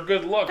things are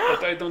good luck,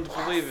 but I don't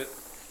believe it.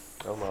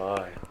 Oh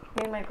my.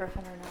 Me and my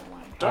Griffin are no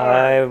one.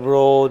 I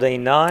rolled a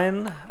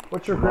 9.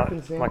 What's your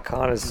griffin's name? My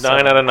con is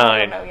 9 out of I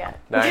don't 9. know yet.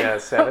 9 out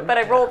of 7. But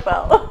I rolled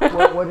well.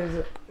 What is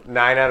it?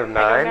 9 out of I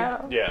 9. don't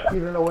know. Yeah. You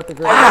don't know what the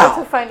griffin I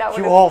wanted to find out what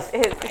You all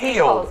his he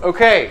failed. calls.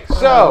 Okay.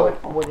 So,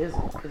 What is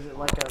it? Is it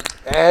like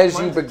a... as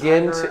you Mine's a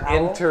begin tiger to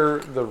owl. enter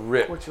the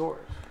rift, What's yours?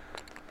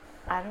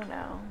 I don't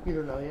know. You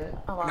don't know yet?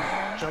 A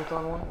lion? Jumped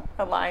on one?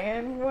 A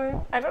lion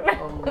would? I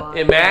don't know.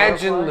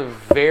 imagine the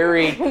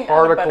very Not a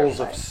particles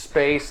butterfly. of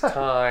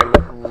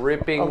space-time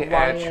ripping A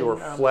at lion, your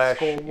flesh,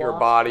 skull your wasp.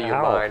 body, your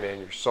Ow. mind,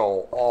 and your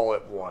soul all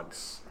at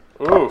once.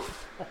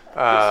 Oof.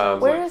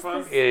 Where is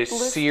fun. this? It is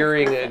list of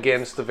searing weapons?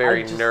 against the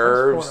very I'm just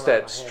nerves going around that my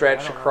head. stretch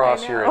I don't know.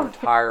 across I your know.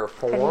 entire I need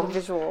form.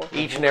 visual.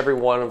 Each and every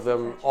one of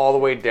them, all the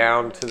way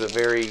down to the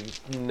very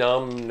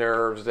numb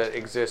nerves that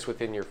exist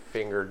within your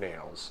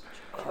fingernails.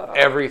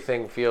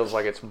 Everything feels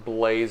like it's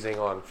blazing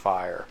on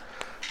fire.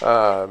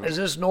 Is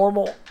this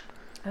normal?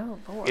 Oh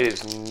Lord. It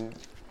is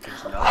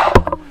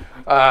not.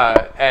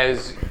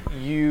 As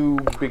you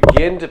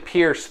begin to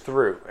pierce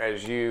through,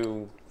 as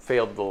you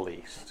failed the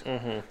least,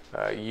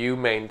 you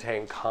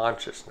maintain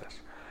consciousness.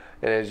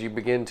 And as you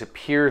begin to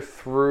peer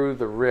through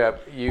the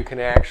rip, you can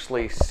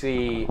actually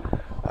see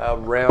a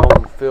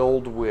realm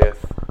filled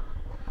with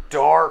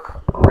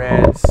dark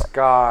red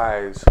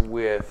skies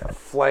with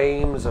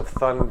flames of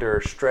thunder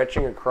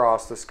stretching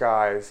across the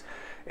skies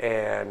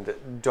and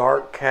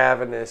dark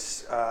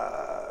cavernous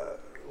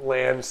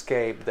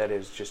landscape that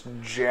is just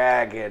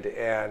jagged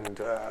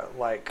and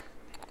like,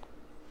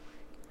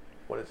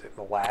 what is it,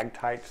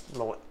 stalactites?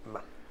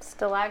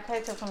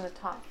 Stalactites are from the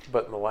top.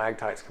 But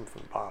stalactites come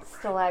from the bottom.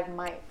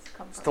 Stalagmites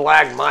come from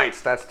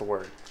Stalagmites, that's the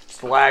word.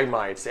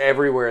 Stalagmites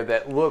everywhere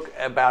that look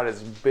about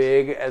as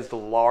big as the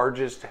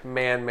largest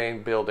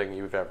man-made building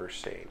you've ever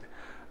seen.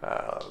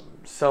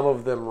 Some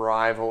of them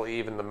rival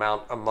even the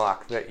Mount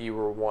Amok that you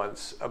were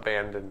once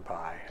abandoned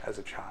by as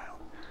a child.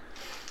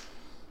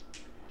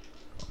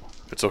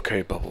 It's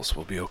okay, Bubbles.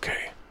 We'll be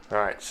okay. All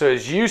right, so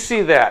as you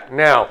see that,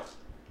 now,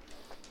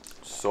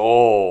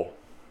 Soul,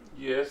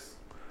 Yes.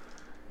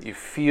 you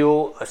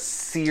feel a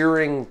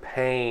searing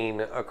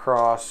pain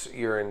across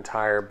your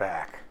entire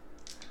back.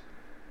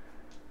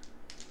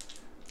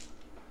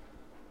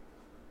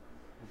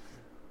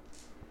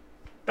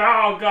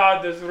 Oh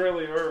God, this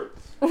really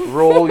hurts.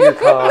 Roll your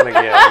con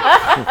again.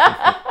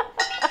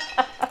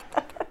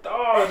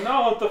 Oh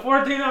no, the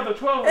 14 out of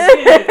 12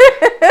 again.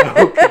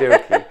 Okie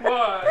dokie.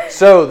 Why?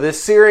 So the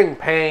searing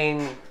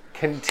pain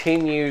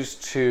continues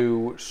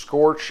to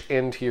scorch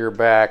into your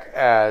back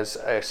as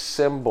a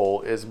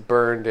symbol is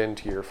burned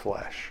into your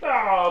flesh. Oh,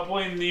 I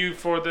blame you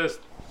for this.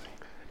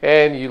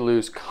 And you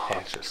lose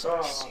consciousness.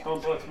 Oh,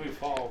 don't let me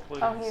fall, please.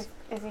 Oh,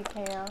 is he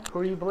KO? Who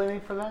are you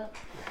blaming for that?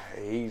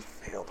 He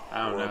failed.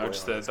 I don't know. horribly It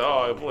just on his says, oh,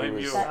 I con. He blame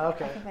was- you.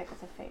 Okay. I think that was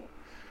a fate.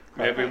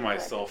 Maybe Okay,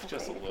 myself, good.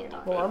 just a If little you're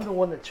not- Well, I'm bit. the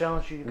one that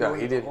challenged you to No, go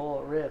he into the didn't. hole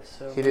at Rift,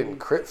 so He didn't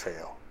crit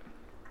fail.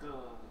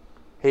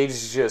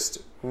 He's just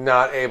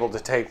not able to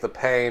take the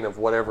pain of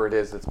whatever it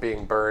is that's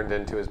being burned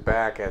into his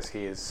back as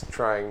he is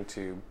trying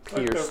to Like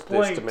they're pierce this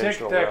playing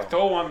dimensional realm.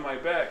 tic-tac-toe on my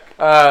back.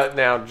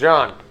 Now,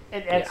 John,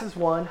 And X is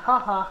one.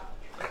 Haha.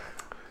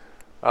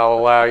 I'll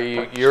allow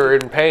you. You're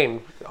in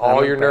pain.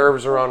 All in your pain.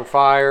 nerves are on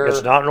fire.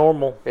 It's not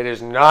normal. It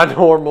is not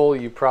normal.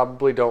 You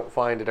probably don't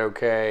find it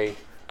okay.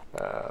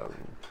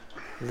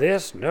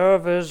 This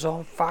nerve is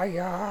on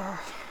fire.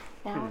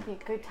 Now would be a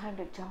good time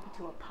to jump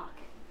into a pocket.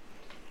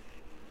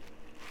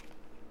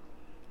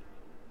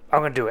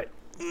 I'm gonna do it.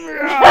 All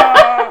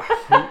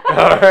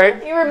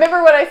right. You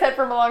remember what I said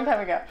from a long time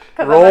ago?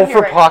 'Cause I'm Roll not here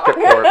for right pocket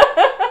now. fort.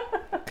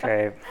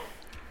 Okay.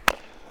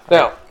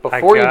 Now,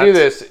 before you got- do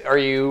this, are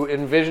you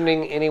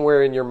envisioning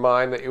anywhere in your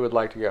mind that you would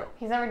like to go?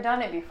 He's never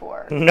done it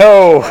before.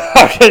 No,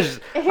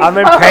 I'm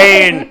in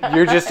pain.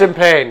 You're just in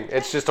pain.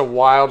 It's just a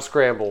wild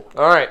scramble.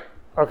 All right.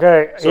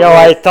 Okay. So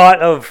I we- thought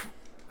of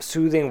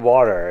soothing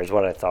water is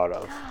what I thought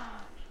of.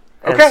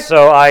 And Okay.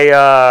 so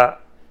I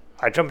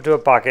jump into a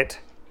pocket,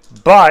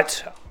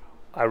 but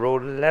I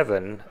rolled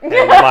 11,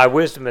 and my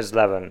wisdom is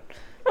 11.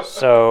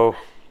 So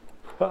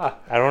I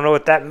don't know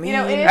what that means. You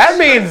know, it is That his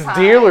means first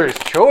time. dealer's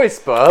choice,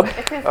 bub.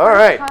 It's his All first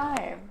right.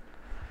 time.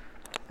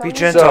 Go Be easy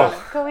gentle. on him.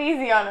 Go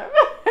easy on him.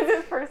 It's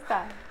his first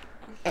time.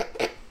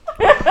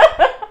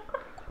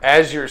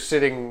 As you're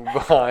sitting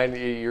behind,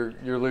 you're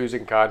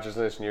losing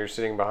consciousness, and you're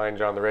sitting behind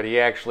John the Red. He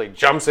actually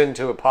jumps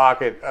into a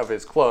pocket of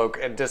his cloak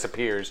and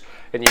disappears,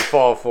 and you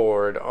fall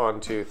forward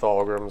onto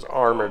Thalgrim's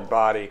armored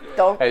body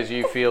Don't. as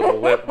you feel the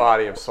limp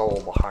body of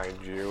Soul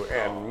behind you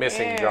and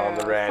missing John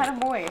the Ew, Red.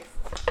 Kind of moist.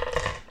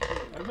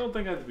 I don't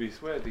think I'd be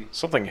sweaty.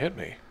 Something hit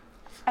me.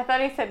 I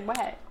thought he said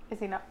wet. Is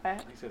he not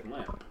wet? He said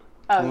limp.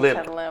 Oh, he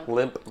Limp, said limp.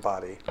 limp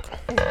body.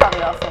 He's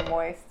probably also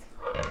moist.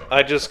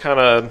 I just kind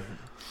of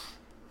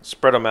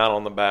spread them out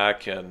on the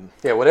back and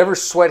Yeah, whatever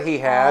sweat he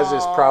has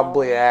is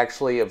probably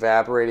actually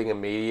evaporating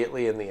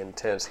immediately in the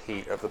intense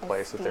heat of the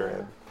place that they're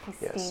in. He's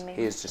Yes, steaming.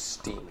 he is just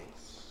steaming.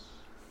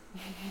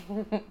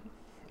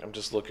 I'm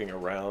just looking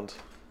around.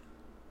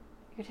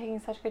 You're taking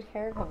such good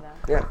care of him,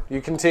 though. Yeah, you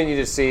continue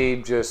to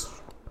see just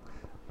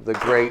the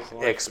great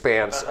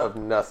expanse of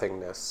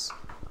nothingness.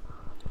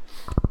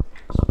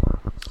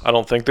 I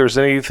don't think there's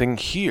anything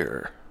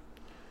here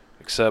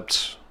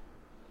except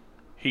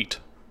heat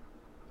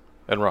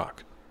and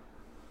rock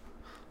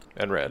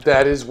and red.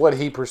 That is what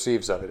he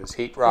perceives of it, is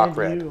heat, rock, And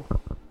red. you.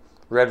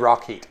 Red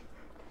rock heat.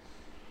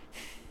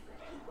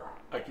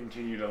 I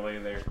continue to lay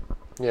there.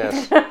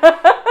 Yes.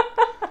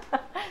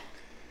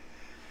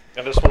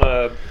 I just want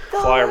to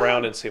fly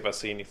around and see if I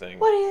see anything.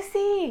 What do you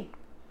see?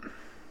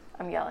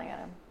 I'm yelling at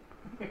him.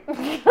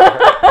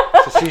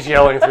 So she's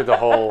yelling through the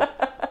hole.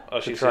 A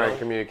Oh, to she's try and yelling?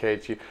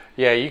 communicate to you.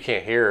 Yeah, you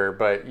can't hear her,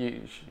 but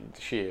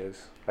she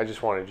is. I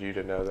just wanted you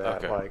to know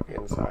that, Okay. like,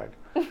 inside.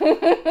 But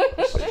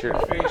you're-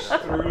 Face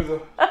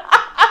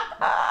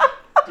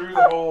through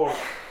the hole.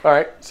 All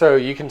right, so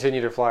you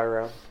continue to fly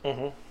around.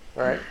 Mm-hmm. All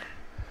right.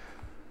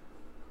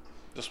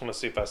 Just want to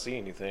see if I see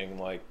anything,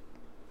 like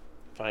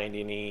find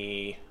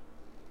any.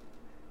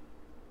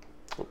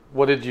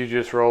 What did you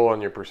just roll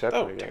on your perception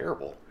Oh, again?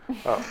 terrible.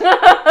 Oh.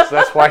 So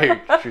that's why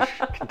you're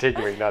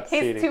continuing not to see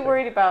He's anything. too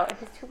worried about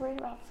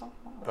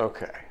something.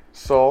 Okay.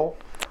 Soul,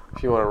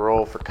 if you want to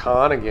roll for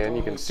con again,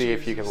 you can see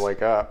if you can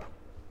wake up.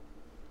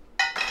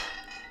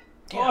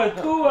 Oh,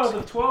 2 out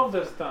of 12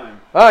 this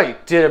time. Oh, you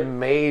did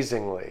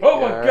amazingly.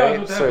 Oh my all God,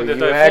 what So happened? Did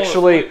you I fall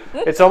actually,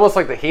 asleep? it's almost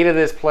like the heat of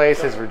this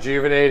place has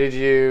rejuvenated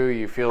you.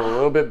 You feel a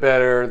little bit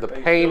better. The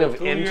They pain feel of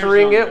 2 years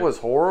entering it younger. was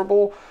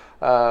horrible,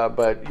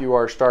 but you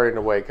are starting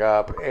to wake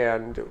up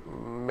and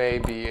may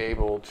be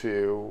able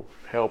to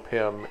help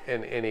him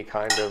in any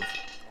kind of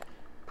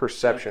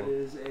perception.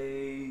 is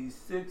a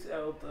 6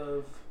 out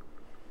of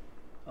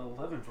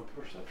 11 for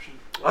perception.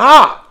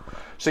 Ah!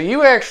 So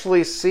you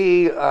actually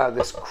see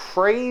this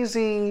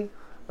crazy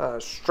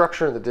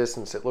structure in the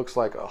distance. It looks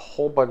like a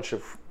whole bunch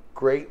of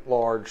great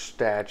large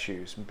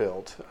statues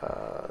built,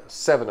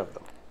 7 of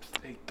them.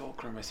 Hey,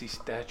 Dolgrim, I see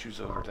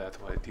statues over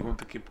that way. Do you want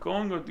to keep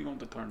going or do you want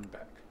to turn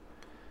back?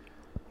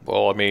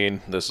 Well, I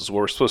mean, this is what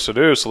we're supposed to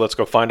do, so let's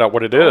go find out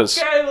what it is.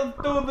 Okay, let's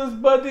do this,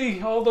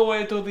 buddy. All the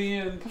way to the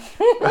end.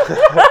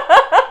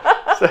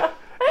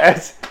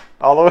 As,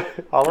 all the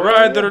way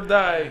Ride or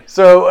die.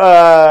 So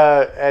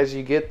as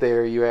you get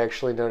there, you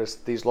actually notice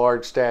these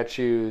large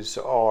statues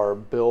are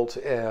built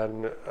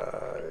in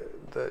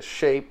the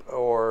shape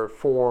or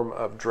form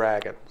of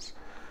dragons.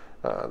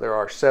 There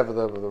are 7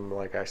 of them,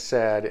 like I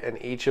said,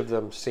 and each of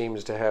them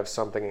seems to have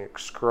something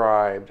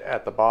inscribed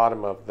at the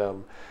bottom of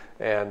them,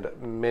 and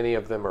many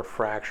of them are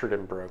fractured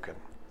and broken.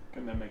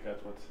 Can I make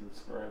out what's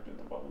inscribed in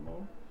the bottom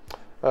of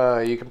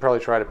them? You can probably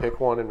try to pick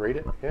one and read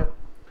it. Yeah,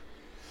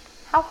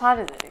 How hot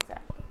is it exactly?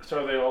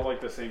 So are they all like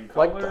the same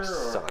color? like the or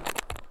sun.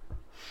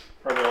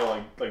 are they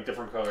all like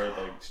different colored,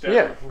 like stones?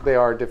 Yeah, they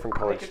are different I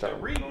colored get to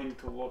stones. read. I'm going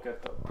to look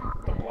at the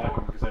black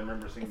one because I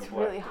remember seeing It's the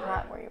black really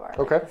hot where you are.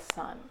 Okay. Like the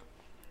sun.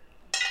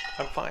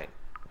 I'm fine.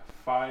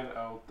 5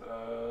 out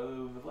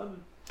of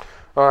 11.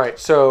 All right,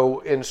 so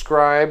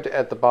inscribed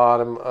at the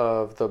bottom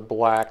of the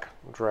black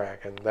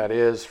dragon that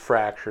is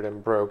fractured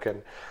and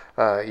broken,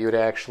 you would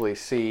actually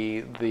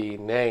see the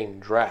name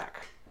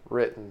Drac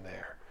written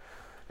there.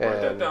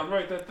 Write that down.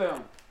 Write that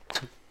down.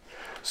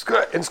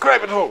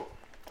 Inscribe it home.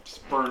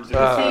 Just burns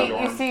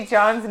it. You see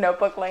John's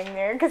notebook laying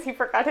there because he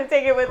forgot to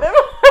take it with him.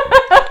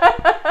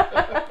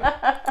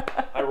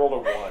 I rolled a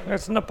 1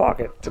 It's in the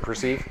pocket. To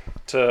perceive,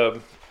 to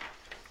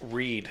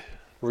read.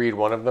 read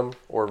one of them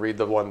or read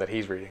the one that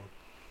he's reading.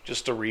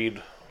 Just to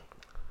read.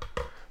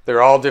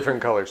 They're all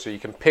different colors, so you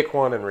can pick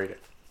one and read it.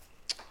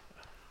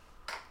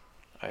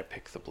 I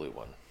pick the blue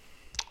one.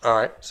 All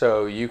right,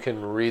 so you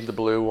can read the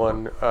blue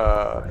one.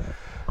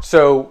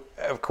 So,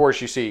 of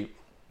course, you see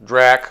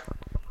Drac,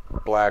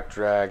 Black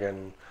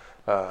Dragon,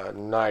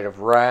 Knight of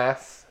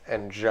Wrath,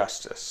 and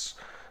Justice.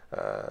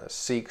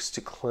 Seeks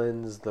to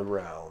cleanse the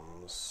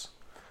realms.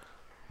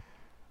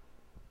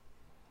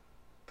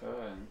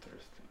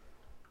 Interesting.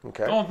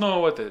 Okay. Don't know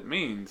what it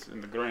means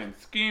in the grand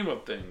scheme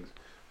of things,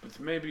 but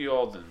maybe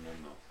Alden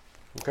will know.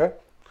 Okay.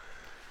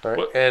 All right.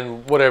 What-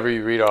 And whatever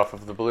you read off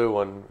of the blue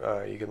one,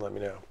 you can let me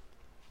know.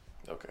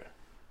 Okay.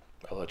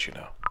 I'll let you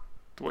know.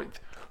 Wait,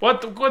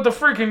 what the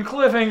freaking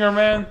cliffhanger,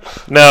 man?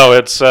 No,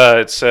 it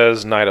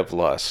says Night of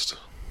Lust.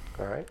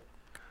 All right.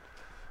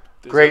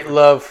 This Great is-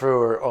 love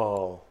for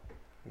all.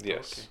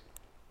 Yes.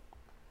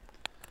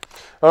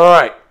 All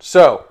right.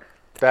 So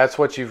that's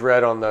what you've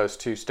read on those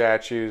 2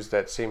 statues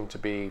that seem to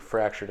be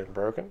fractured and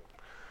broken.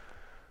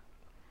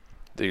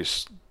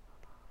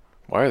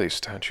 Why are these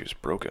statues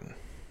broken?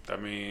 I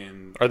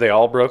mean, Are they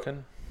all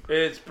broken?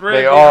 it's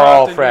pretty They are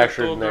all hot in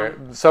fractured here, in there.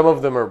 Dolgrim. Some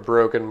of them are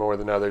broken more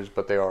than others,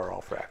 but they are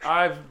all fractured.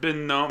 I've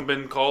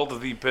been called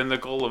the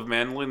pinnacle of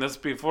manliness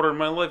before in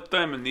my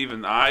lifetime, and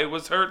even I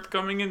was hurt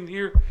coming in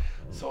here.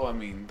 So I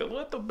mean, the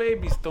little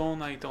baby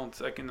stone, I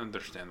can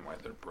understand why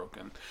they're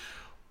broken.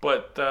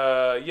 But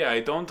yeah, I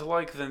don't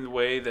like the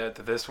way that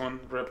this one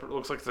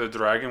looks like the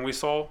dragon we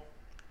saw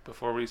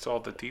before we saw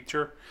the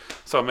teacher.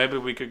 So maybe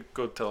we could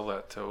go tell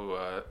that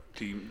to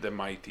the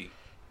mighty.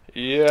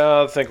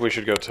 Yeah, I think we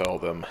should go tell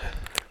them.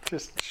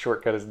 Just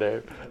shortcut his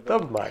name. The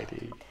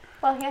Mighty.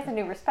 Well, he has a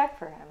new respect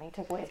for him. He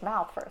took away his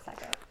mouth for a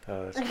second.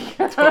 Oh,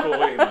 that's Took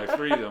away my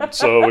freedom.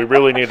 So we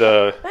really need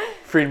to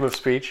freedom of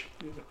speech.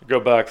 go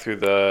back through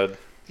the.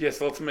 Yes,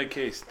 let's make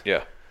haste.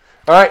 Yeah.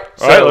 All right.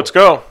 All right, let's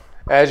go.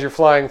 As you're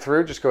flying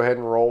through, just go ahead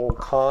and roll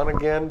con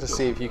again to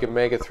see if you can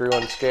make it through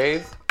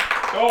unscathed.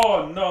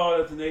 Oh no,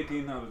 that's an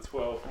 18 out of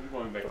 12. I'm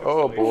going back to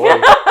Oh sleep. boy.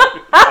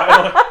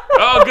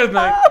 Oh, good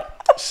night.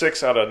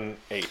 6 out of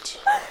 8.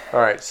 All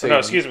right. So No,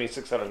 excuse me,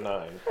 6 out of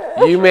 9.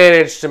 you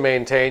managed to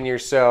maintain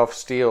yourself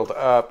steeled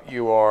up.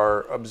 You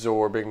are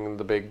absorbing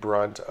the big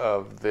brunt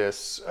of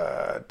this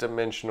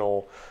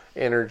dimensional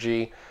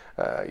energy.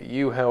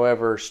 You,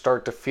 however,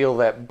 start to feel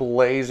that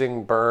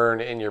blazing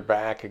burn in your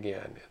back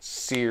again. It's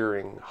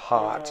searing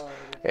hot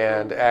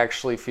and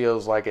actually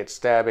feels like it's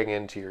stabbing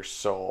into your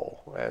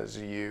soul as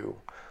you...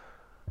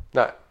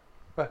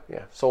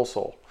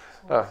 soul.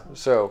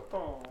 So,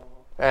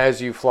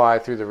 as you fly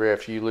through the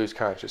rift, you lose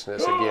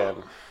consciousness again.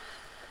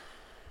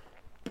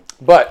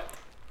 But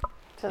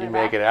So you they're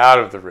make back? it out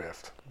of the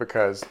rift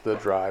because the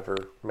driver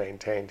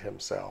maintained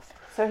himself.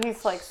 So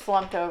he's like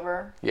slumped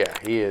over. Yeah,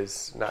 he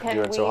is not Can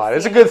doing so we hot.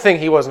 It's a see- good thing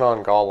he wasn't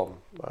on Gollum.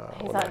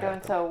 He's when not that doing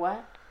happened. so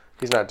what?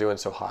 He's not doing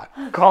so hot.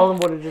 Colin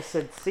would have just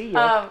said, "See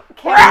ya."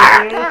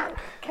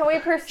 Can we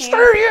perceive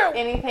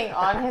anything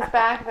on his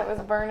back that was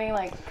burning?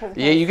 Like, cause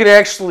Yeah, you can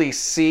actually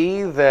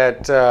see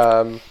that.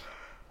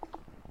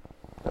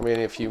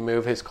 If you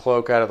move his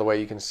cloak out of the way,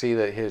 you can see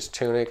that his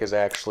tunic is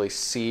actually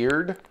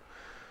seared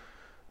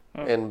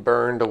and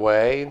burned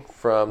away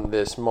from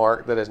this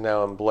mark that is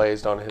now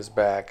emblazed on his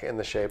back in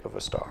the shape of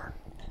a star.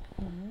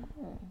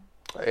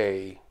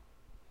 A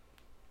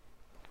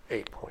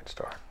 8-point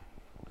star.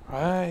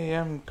 I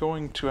am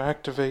going to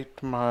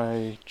activate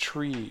my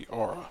tree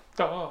aura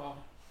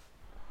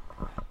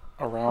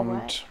around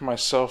what?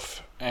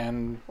 myself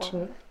and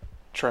What?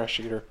 Trash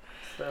Eater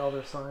It's the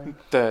elder sign.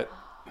 that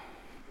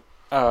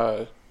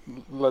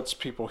lets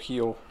people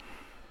heal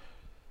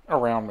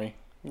around me.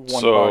 One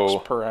So-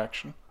 box per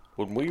action.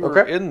 When we were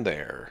Okay. in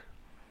there,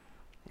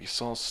 we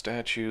saw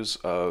statues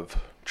of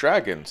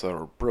dragons that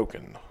were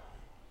broken.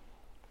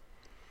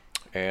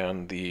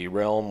 And the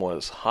realm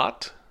was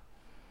hot.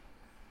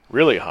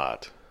 Really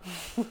hot.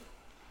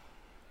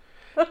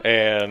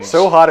 And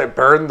So hot it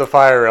burned the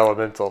fire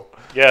elemental.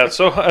 yeah,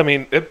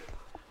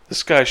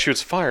 this guy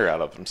shoots fire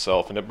out of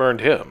himself and it burned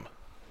him.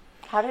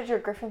 How did your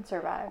griffin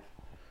survive?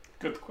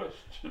 Good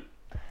question.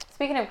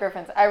 Speaking of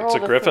griffins, I It's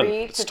rolled a griffin.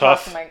 3 It's to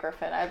tough. talk to my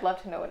griffin. I'd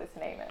love to know what its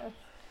name is.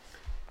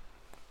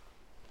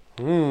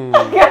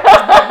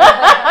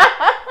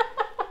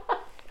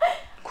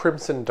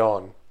 Crimson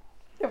Dawn.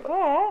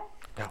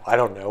 No, I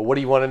don't know. What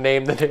do you want to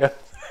name the damn?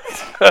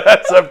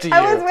 That's up to you.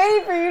 I was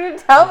waiting for you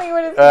to tell me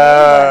what its name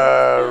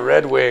was.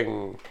 Red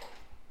Wing.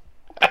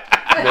 No,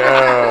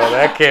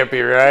 that can't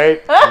be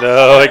right.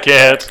 No, I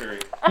can't.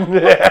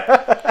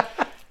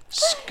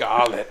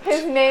 Scarlet.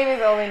 His name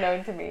is only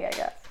known to me, I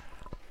guess.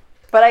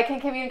 But I can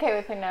communicate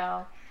with him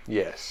now,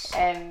 Yes.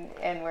 and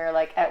we're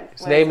like at.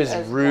 His name is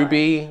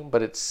Ruby,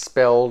 but it's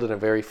spelled in a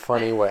very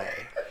funny way.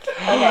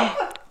 Okay.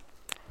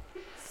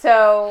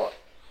 So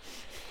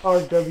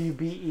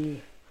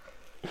RWBE.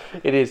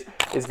 It is.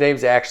 His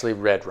name's actually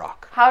Red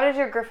Rock. how did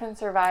your griffin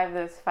survive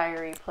this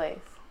fiery place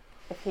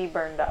if he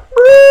burned up?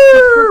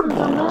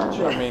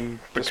 I mean,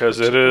 this Because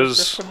it particular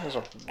is griffin is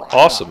a rock.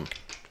 awesome.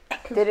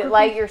 Did it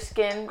light your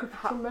skin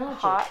magic.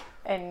 hot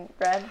and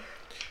red?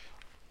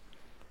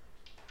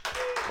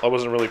 I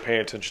wasn't really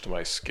paying attention to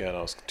my skin.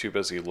 I was too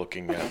busy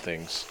looking at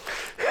things.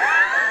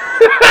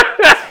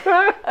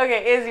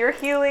 Okay, is your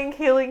healing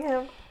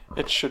him?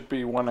 It should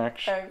be one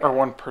action Okay. or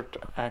one per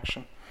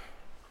action.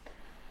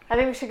 I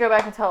think we should go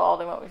back and tell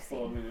Alden what we've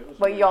seen.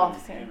 What y'all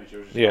have seen.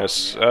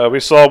 Yes, we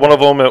saw one of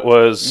them. It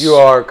was You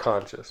are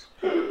conscious.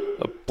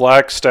 a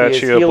black He has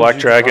statue, a healed black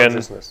you to dragon,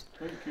 consciousness.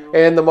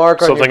 And the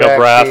mark on Something your of back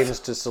wrath, seems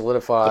to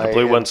solidify. the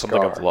blue and one,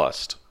 something of scar.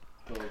 lust.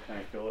 Can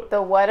I kill it?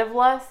 The what of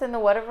lust and the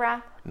what of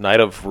wrath?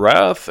 Knight of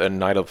Wrath and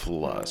Knight of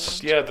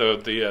Lust. Yeah,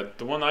 the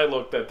one I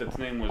looked at, its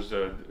name was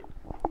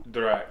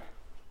Drak.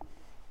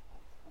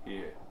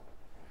 Yeah.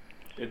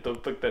 It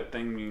looked like that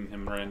thing me and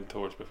him ran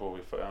towards before we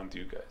found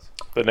you guys.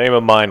 The name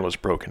of mine was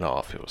broken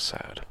off. It was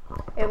sad.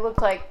 It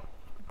looked like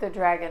the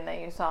dragon that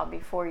you saw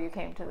before you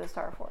came to the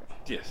Starforge.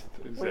 Yes,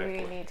 We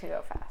exactly. need to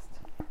go fast.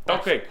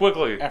 Okay,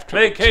 quickly. After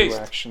Make the 2 haste.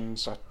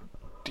 actions, I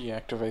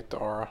deactivate the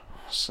aura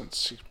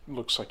since he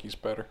looks like he's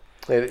better.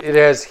 It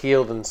has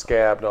healed and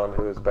scabbed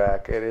onto his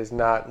back. It is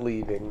not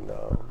leaving,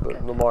 though.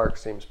 The mark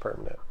seems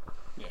permanent.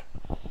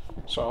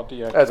 So I'll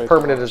deactivate. As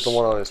permanent the as the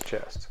one on his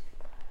chest.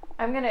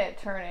 I'm gonna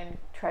turn and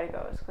try to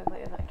go as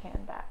quickly as I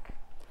can back.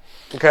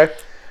 Okay?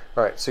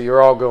 Alright, so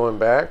you're all going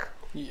back.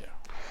 Yeah.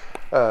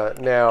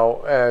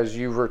 Now, as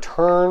you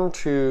return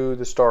to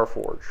the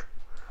Starforge,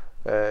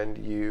 and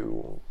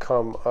you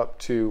come up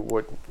to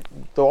what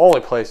the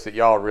only place that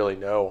y'all really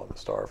know on the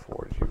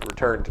Starforge, you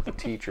return to the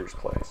teacher's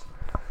place.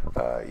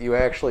 You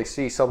actually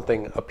see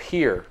something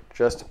appear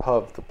just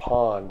above the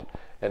pond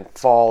and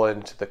fall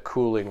into the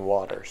cooling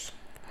waters.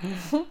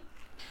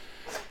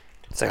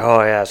 It's like,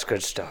 oh yeah, it's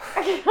good stuff.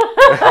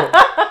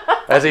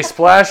 As he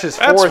splashes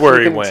That's forth, where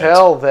you he can went.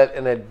 tell that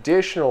an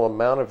additional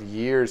amount of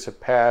years have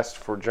passed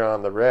for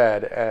John the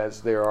Red,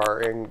 as there are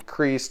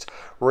increased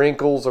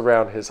wrinkles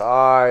around his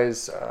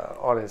eyes,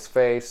 on his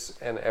face,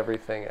 and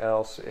everything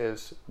else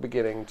is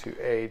beginning to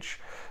age.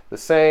 The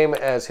same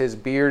as his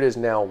beard is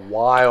now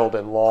wild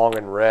and long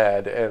and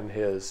red, and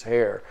his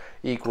hair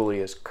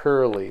equally as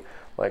curly,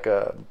 like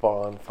a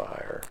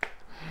bonfire.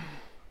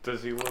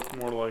 Does he look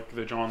more like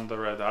the John the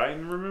Red I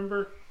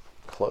remember?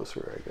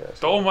 Closer, I guess.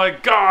 Oh my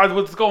god,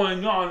 what's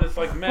going on? It's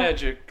like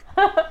magic.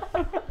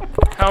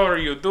 How are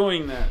you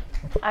doing that?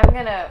 I'm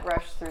gonna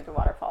rush through the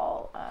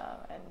waterfall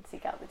and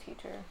seek out the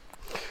teacher.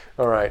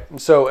 All right.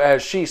 And so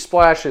as she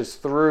splashes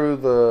through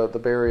the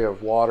barrier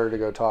of water to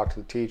go talk to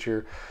the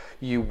teacher,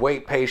 you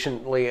wait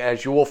patiently,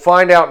 as you will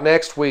find out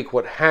next week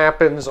what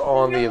happens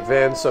on the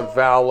events of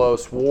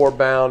Valos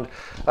Warbound.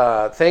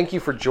 Thank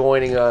you for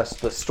joining us.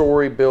 The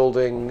story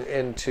building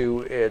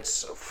into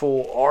its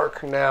full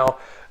arc now.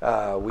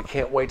 We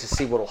can't wait to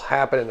see what will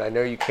happen, and I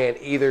know you can't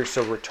either.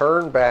 So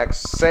return back,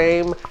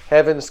 same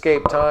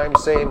Heavenscape time,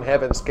 same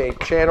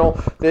Heavenscape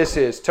channel. This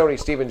is Tony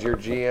Stevens, your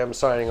GM,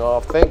 signing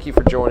off. Thank you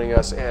for joining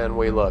us, and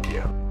we love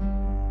you.